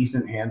pretty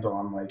decent handle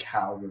on like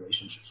how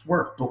relationships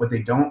work. But what they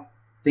don't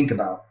think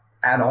about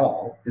at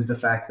all is the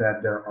fact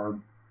that there are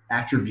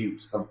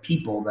attributes of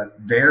people that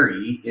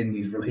vary in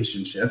these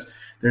relationships.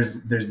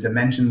 There's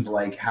dimensions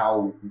like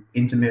how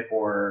intimate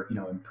or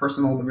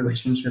impersonal the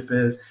relationship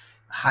is,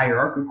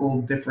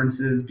 hierarchical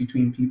differences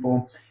between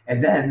people,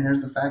 and then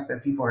there's the fact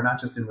that people are not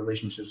just in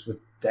relationships with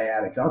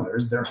dyadic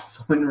others; they're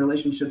also in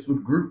relationships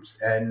with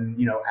groups and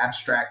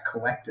abstract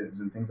collectives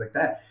and things like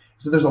that.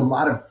 So there's a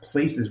lot of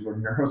places where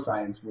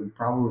neuroscience would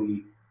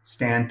probably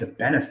stand to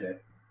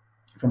benefit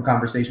from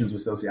conversations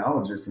with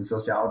sociologists, and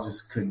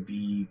sociologists could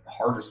be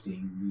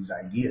harvesting these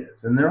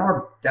ideas. And there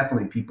are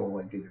definitely people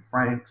like David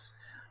Franks,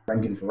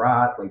 Rengen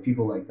Farhat, like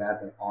people like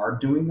that are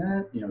doing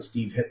that.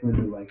 Steve Hitlin,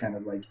 who like kind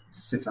of like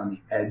sits on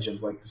the edge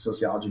of like the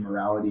sociology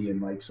morality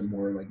and like some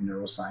more like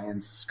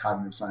neuroscience,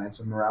 cognitive science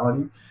of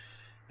morality,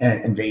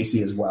 and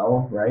Vasey as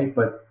well, right?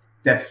 But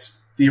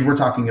we're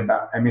talking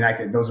about. I mean,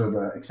 those are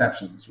the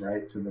exceptions,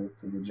 right, to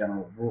the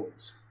general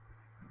rules.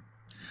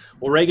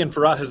 Well, Reagan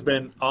Farhat has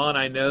been on.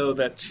 I know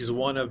that she's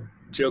one of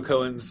Joe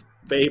Cohen's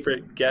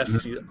favorite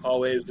guests. He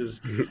always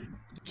is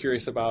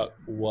curious about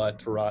what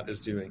Farhat is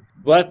doing.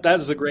 But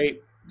that is a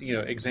great,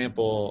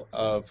 example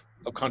of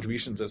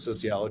contributions that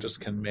sociologists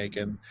can make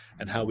and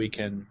how we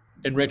can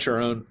enrich our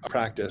own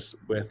practice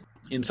with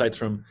insights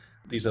from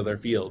these other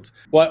fields.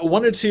 Well, I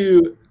wanted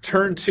to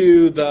turn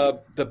to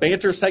the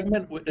banter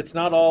segment. It's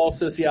not all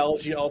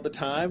sociology all the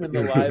time in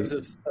the lives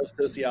of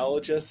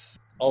sociologists,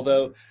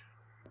 although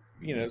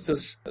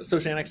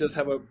Socianics does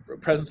have a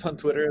presence on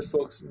Twitter, as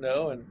folks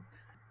know, and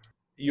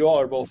you all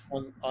are both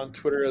on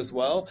Twitter as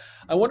well.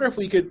 I wonder if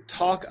we could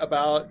talk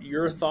about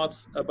your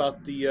thoughts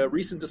about the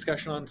recent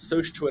discussion on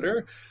Soc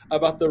Twitter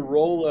about the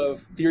role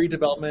of theory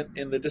development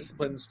in the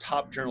discipline's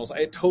top journals.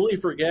 I totally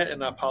forget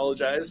and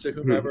apologize to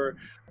whomever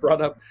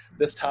brought up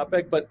this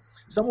topic, but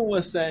someone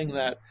was saying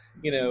that,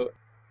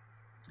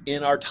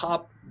 in our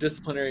top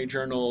disciplinary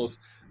journals,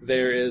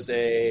 there is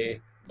a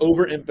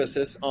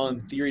overemphasis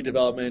on theory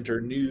development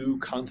or new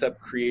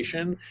concept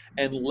creation,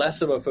 and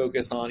less of a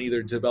focus on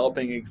either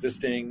developing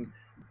existing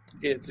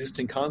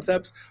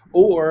concepts,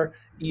 or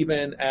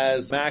even,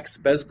 as Max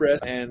Besbris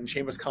and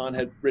Seamus Khan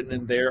had written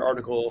in their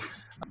article,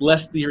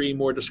 Less Theory,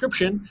 More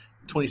Description,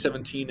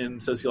 2017 in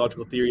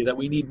Sociological Theory, that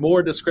we need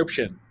more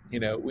description.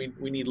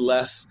 We need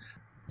less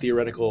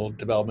theoretical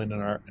development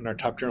in our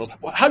top journals.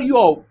 How do you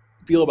all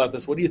feel about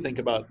this? What do you think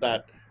about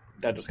that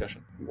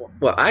discussion?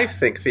 Well, I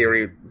think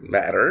theory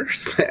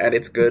matters, and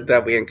it's good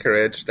that we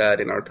encourage that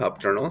in our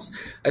top journals.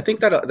 I think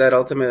that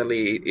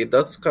ultimately it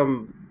does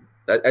come.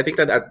 I think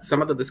that at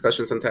some of the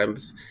discussions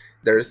sometimes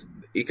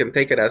you can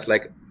take it as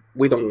like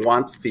we don't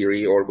want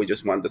theory, or we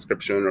just want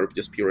description, or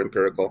just pure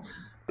empirical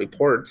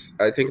reports.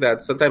 I think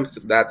that sometimes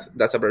that's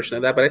a version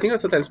of that, but I think that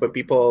sometimes when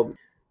people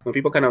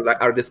kind of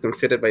are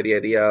discomfited by the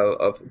idea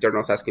of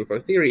journals asking for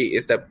theory,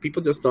 is that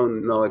people just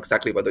don't know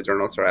exactly what the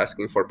journals are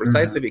asking for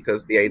precisely,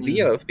 because the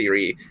idea of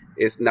theory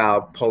is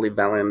now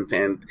polyvalent,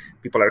 and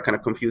people are kind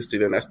of confused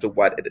even as to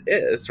what it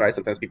is, right?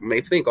 Sometimes people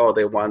may think, oh,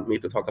 they want me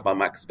to talk about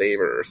Max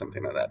Weber or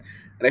something like that.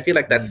 And I feel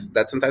like that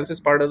sometimes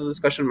is part of the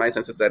discussion. My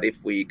sense is that if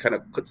we kind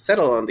of could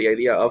settle on the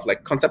idea of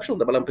like conceptual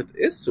development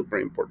is super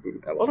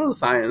important. A lot of the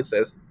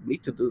sciences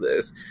need to do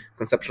this.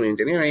 Conceptual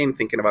engineering,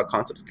 thinking about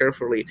concepts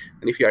carefully.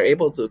 And if you are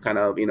able to kind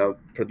of,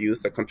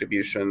 produce a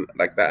contribution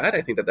like that,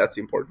 I think that that's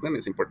important.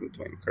 It's important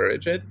to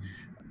encourage it.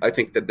 I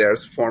think that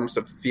there's forms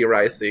of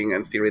theorizing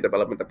and theory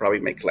development that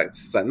probably make like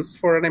sense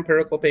for an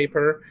empirical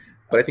paper.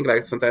 But I think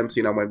like sometimes,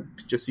 when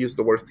just use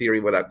the word theory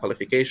without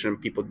qualification,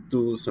 people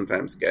do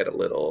sometimes get a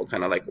little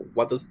kind of like,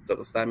 what does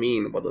that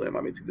mean? What do they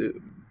want me to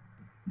do?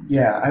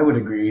 Yeah, I would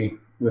agree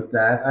with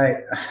that.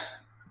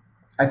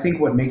 I think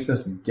what makes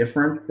us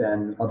different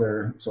than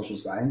other social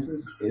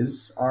sciences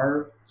is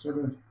our sort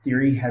of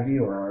theory heavy,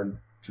 or our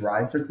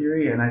drive for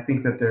theory. And I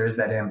think that there is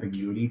that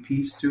ambiguity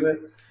piece to it.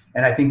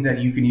 And I think that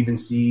you can even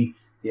see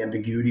the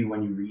ambiguity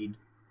when you read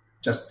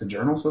just the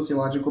journal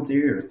Sociological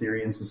Theory or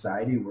Theory in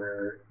Society,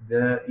 where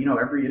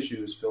every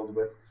issue is filled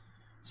with,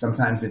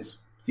 sometimes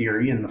it's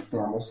theory in the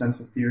formal sense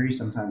of theory,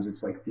 sometimes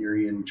it's like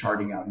theory in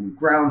charting out new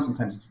ground,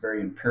 sometimes it's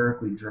very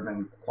empirically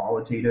driven,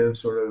 qualitative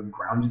sort of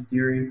grounded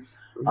theory.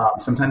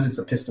 Sometimes it's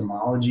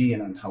epistemology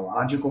and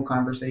ontological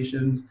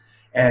conversations.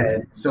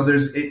 And so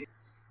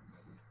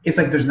it's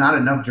like there's not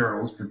enough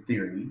journals for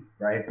theory,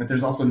 right? But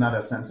there's also not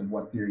a sense of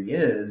what theory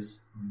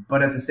is.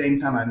 But at the same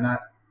time,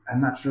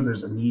 I'm not sure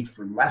there's a need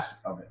for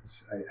less of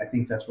it. I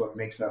think that's what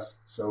makes us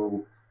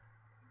so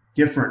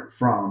different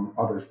from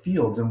other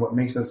fields, and what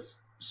makes us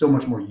so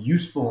much more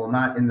useful,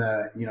 not in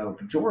the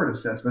pejorative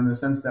sense, but in the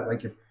sense that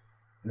like if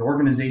an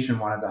organization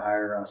wanted to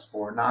hire us,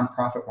 or a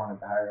nonprofit wanted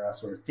to hire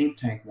us, or a think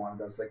tank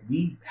wanted us, like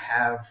we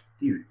have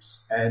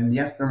theories. And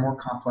yes, they're more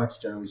complex,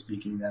 generally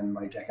speaking, than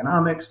like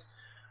economics,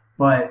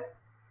 but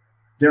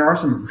there are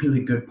some really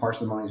good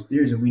parsimonious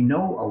theories, and we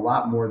know a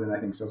lot more than I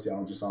think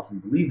sociologists often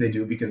believe they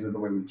do because of the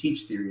way we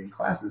teach theory in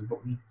classes,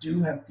 but we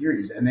do have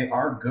theories, and they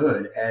are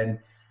good. And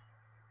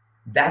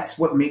that's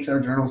what makes our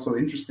journal so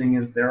interesting,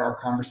 is there are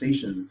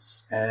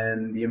conversations,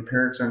 and the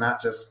empirics are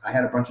not just, I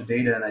had a bunch of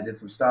data and I did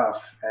some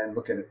stuff and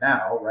look at it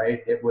now,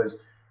 right? It was,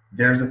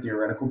 there's a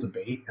theoretical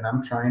debate and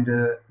I'm trying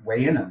to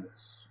weigh in on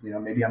this.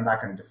 Maybe I'm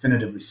not going to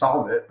definitively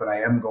solve it, but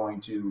I am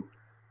going to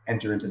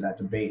enter into that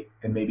debate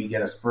and maybe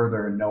get us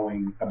further in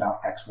knowing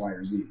about X, Y,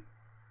 or Z.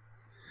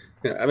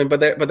 Yeah, I mean, but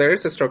there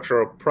is a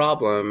structural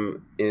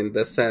problem in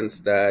the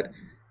sense that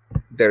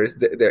there's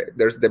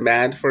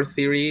demand for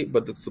theory,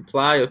 but the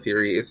supply of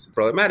theory is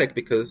problematic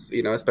because,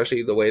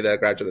 especially the way that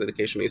graduate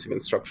education is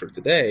even structured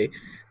today,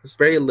 there's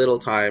very little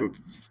time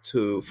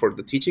for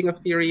the teaching of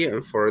theory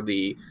and for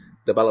the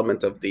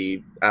development of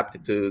the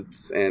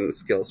aptitudes and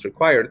skills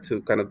required to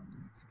kind of,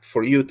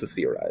 for you to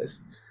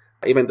theorize,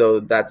 even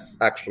though that's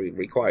actually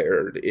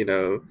required.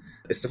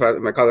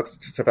 My colleagues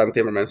Stefan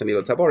Timmermans and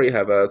Nilo Tabori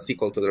have a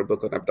sequel to their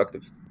book on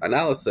abductive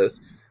analysis,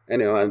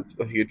 and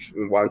a huge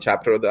one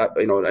chapter of that,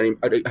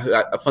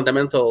 a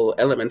fundamental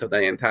element of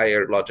the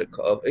entire logic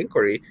of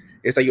inquiry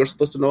is that you're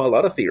supposed to know a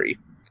lot of theory.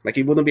 Like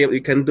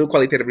you can do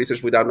qualitative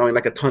research without knowing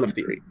like a ton of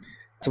theory.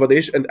 So the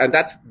issue, and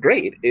that's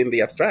great in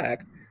the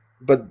abstract,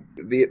 but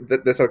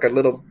there's like a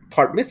little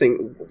part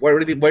missing. Where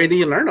do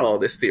you learn all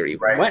this theory?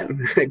 Right.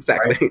 When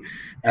exactly?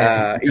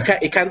 Right. You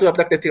can't do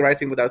abductive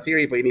theorizing without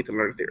theory, but you need to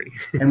learn theory.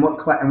 And what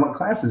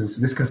classes?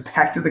 This goes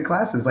back to the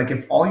classes. Like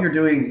if all you're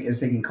doing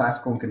is taking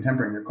classical and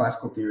contemporary, and your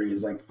classical theory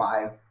is like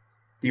 5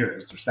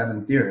 theorists or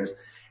 7 theorists,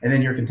 and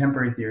then your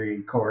contemporary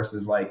theory course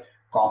is like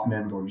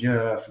Goffman,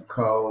 Bourdieu,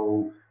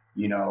 Foucault,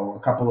 a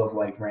couple of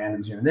like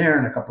randoms here and there,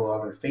 and a couple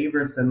of other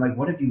favorites. Then like,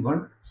 what have you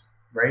learned?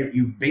 Right?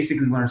 You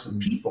basically learned some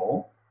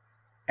people.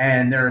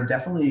 And there are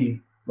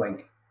definitely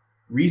like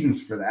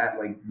reasons for that.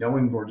 Like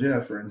knowing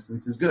Bourdieu, for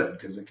instance, is good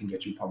because it can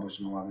get you published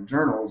in a lot of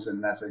journals,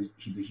 and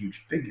he's a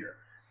huge figure.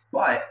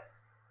 But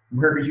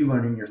where are you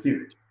learning your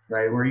theory,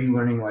 right? Where are you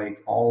learning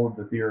like all of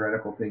the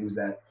theoretical things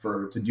that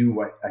to do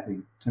what I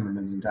think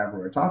Timmermans and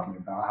Tabor are talking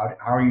about?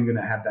 How are you going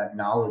to have that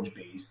knowledge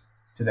base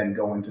to then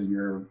go into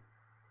your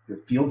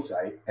field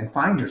site and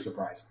find your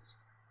surprises.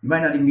 You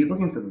might not even be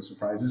looking for those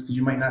surprises because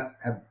you might not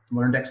have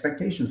learned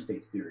expectation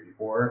states theory,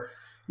 or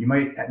you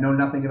might know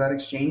nothing about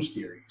exchange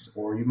theories,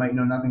 or you might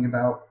know nothing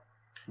about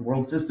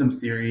world systems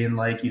theory and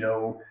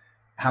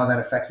how that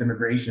affects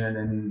immigration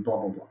and blah,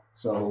 blah, blah.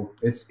 So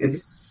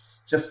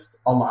it's just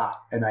a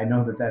lot. And I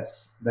know that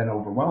that's then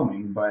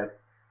overwhelming, but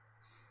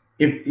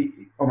if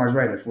Omar's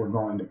right, if we're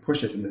going to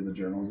push it into the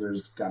journals,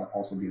 there's got to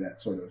also be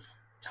that sort of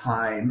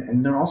time.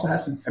 And there also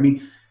has to,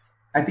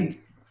 I think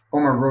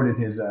Omar wrote in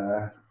his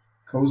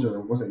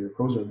Kozer, was it your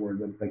Kozer word,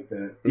 that like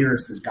the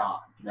theorist is gone,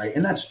 right?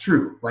 And that's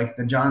true. Like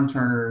the John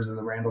Turners and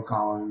the Randall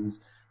Collins,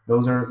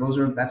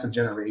 that's a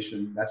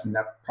generation that's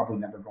probably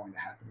never going to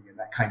happen again.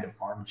 That kind of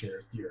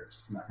armchair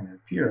theorist is not going to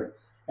appear.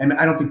 And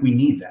I don't think we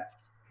need that,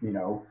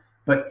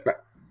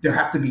 but there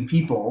have to be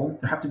people,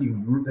 there has to be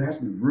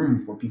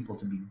room for people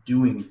to be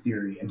doing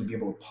theory and to be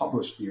able to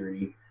publish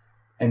theory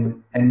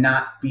and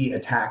not be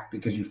attacked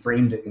because you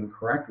framed it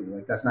incorrectly.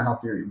 Like that's not how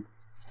theory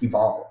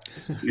evolved.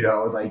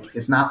 Like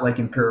it's not like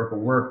empirical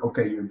work.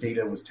 Okay, your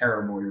data was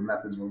terrible, your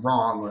methods were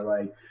wrong, or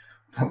like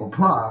blah, blah,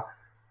 blah.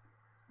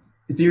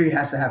 The theory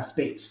has to have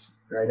space,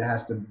 right? It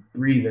has to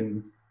breathe,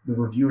 and the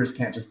reviewers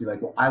can't just be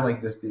like, well, I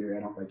like this theory,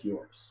 I don't like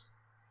yours.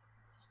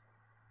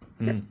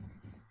 And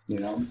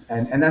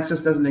that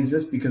just doesn't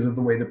exist because of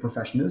the way the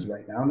profession is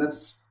right now. And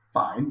that's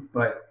fine,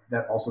 but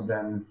that also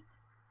then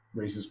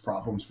raises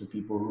problems for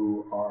people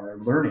who are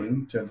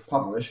learning to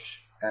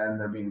publish and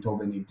they're being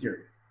told they need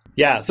theory.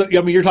 Yeah. So,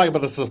 you're talking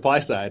about the supply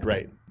side,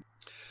 right?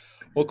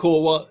 Well,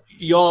 cool. Well,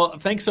 y'all,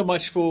 thanks so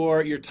much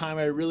for your time.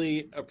 I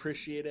really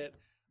appreciate it.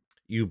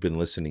 You've been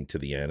listening to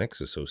The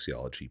Annex, a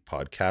sociology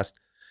podcast.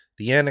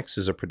 The Annex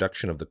is a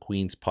production of the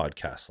Queen's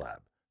Podcast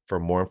Lab. For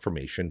more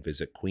information,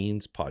 visit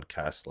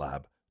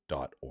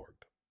queenspodcastlab.org.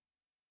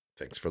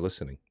 Thanks for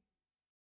listening.